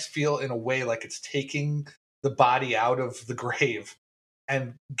almost feel in a way like it's taking the body out of the grave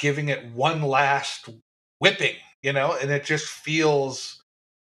and giving it one last whipping, and it just feels,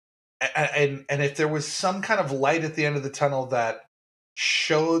 and if there was some kind of light at the end of the tunnel that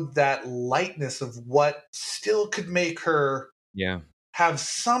showed that lightness of what still could make her have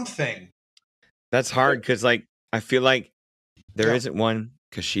something. That's hard because like I feel like there isn't one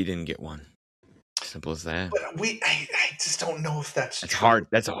because she didn't get one. Simple as that. But I just don't know if that's true. Hard.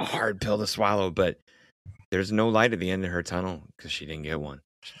 That's a hard pill to swallow, but there's no light at the end of her tunnel because she didn't get one.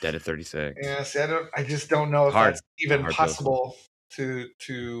 She's dead at 36. Yeah, see, I just don't know if that's even possible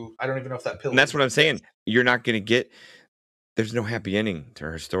to. I don't even know if that pill. And that's what I'm saying. You're not going to get. There's no happy ending to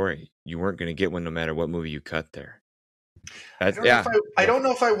her story. You weren't going to get one no matter what movie you cut there. I don't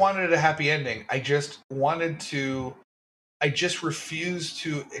know if I wanted a happy ending. I just wanted to. I just refuse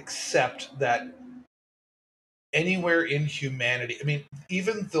to accept that anywhere in humanity, I mean,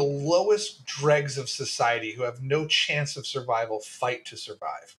 even the lowest dregs of society who have no chance of survival fight to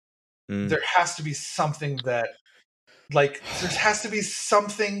survive. There has to be something that, like, there has to be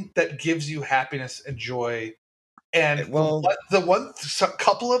something that gives you happiness and joy. And couple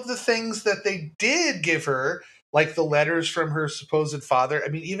of the things that they did give her, like the letters from her supposed father, I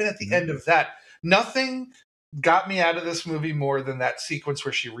mean, even at the end of that, nothing got me out of this movie more than that sequence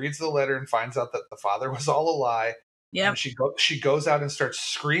where she reads the letter and finds out that the father was all a lie. Yeah. And she goes out and starts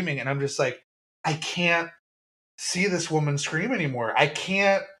screaming, and I'm just like, I can't see this woman scream anymore. I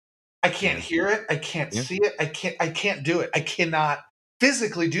can't hear it. I can't see it. I can't do it. I cannot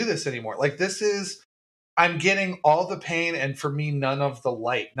physically do this anymore. Like, this is, I'm getting all the pain, and for me, none of the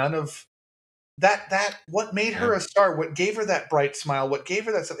light, none of that what made her a star, what gave her that bright smile, what gave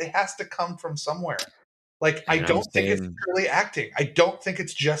her that stuff, it has to come from somewhere. Like, I don't think it's purely acting. I don't think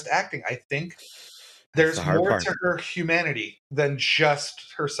it's just acting. I think there's more to her humanity than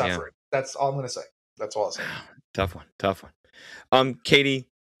just her suffering. That's all I'm going to say. That's all I'll say. Tough one. Katie,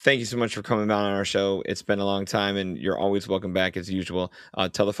 thank you so much for coming on our show. It's been a long time, and you're always welcome back as usual.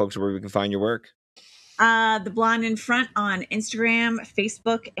 Tell the folks where we can find your work. The Blonde in Front on Instagram,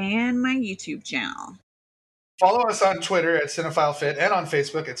 Facebook, and my YouTube channel. Follow us on Twitter at CinephileFit and on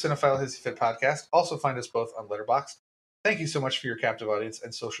Facebook at Cinephile Hissy Fit Podcast. Also find us both on Letterboxd. Thank you so much for your captive audience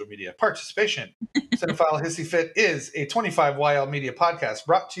and social media participation. Cinephile Hissy Fit is a 25YL media podcast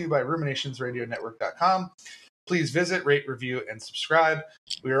brought to you by RuminationsRadioNetwork.com. Please visit, rate, review, and subscribe.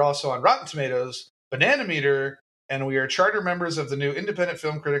 We are also on Rotten Tomatoes, Banana Meter, and we are charter members of the new Independent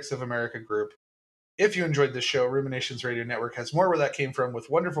Film Critics of America group. If you enjoyed this show, Ruminations Radio Network has more where that came from with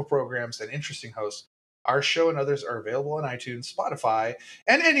wonderful programs and interesting hosts. Our show and others are available on iTunes, Spotify,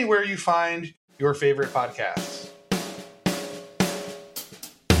 and anywhere you find your favorite podcasts.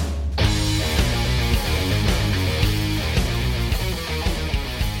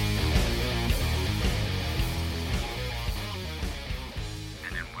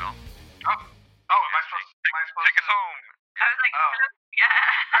 And then Will. Am I supposed to take us home? I was like, yeah.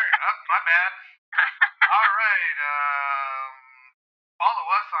 Fair enough. My bad. All right. Follow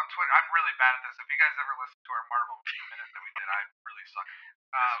us on Twitter. I'm really bad at this. If you guys ever listen to our Marvel minute that we did, I really suck.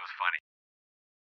 This was funny.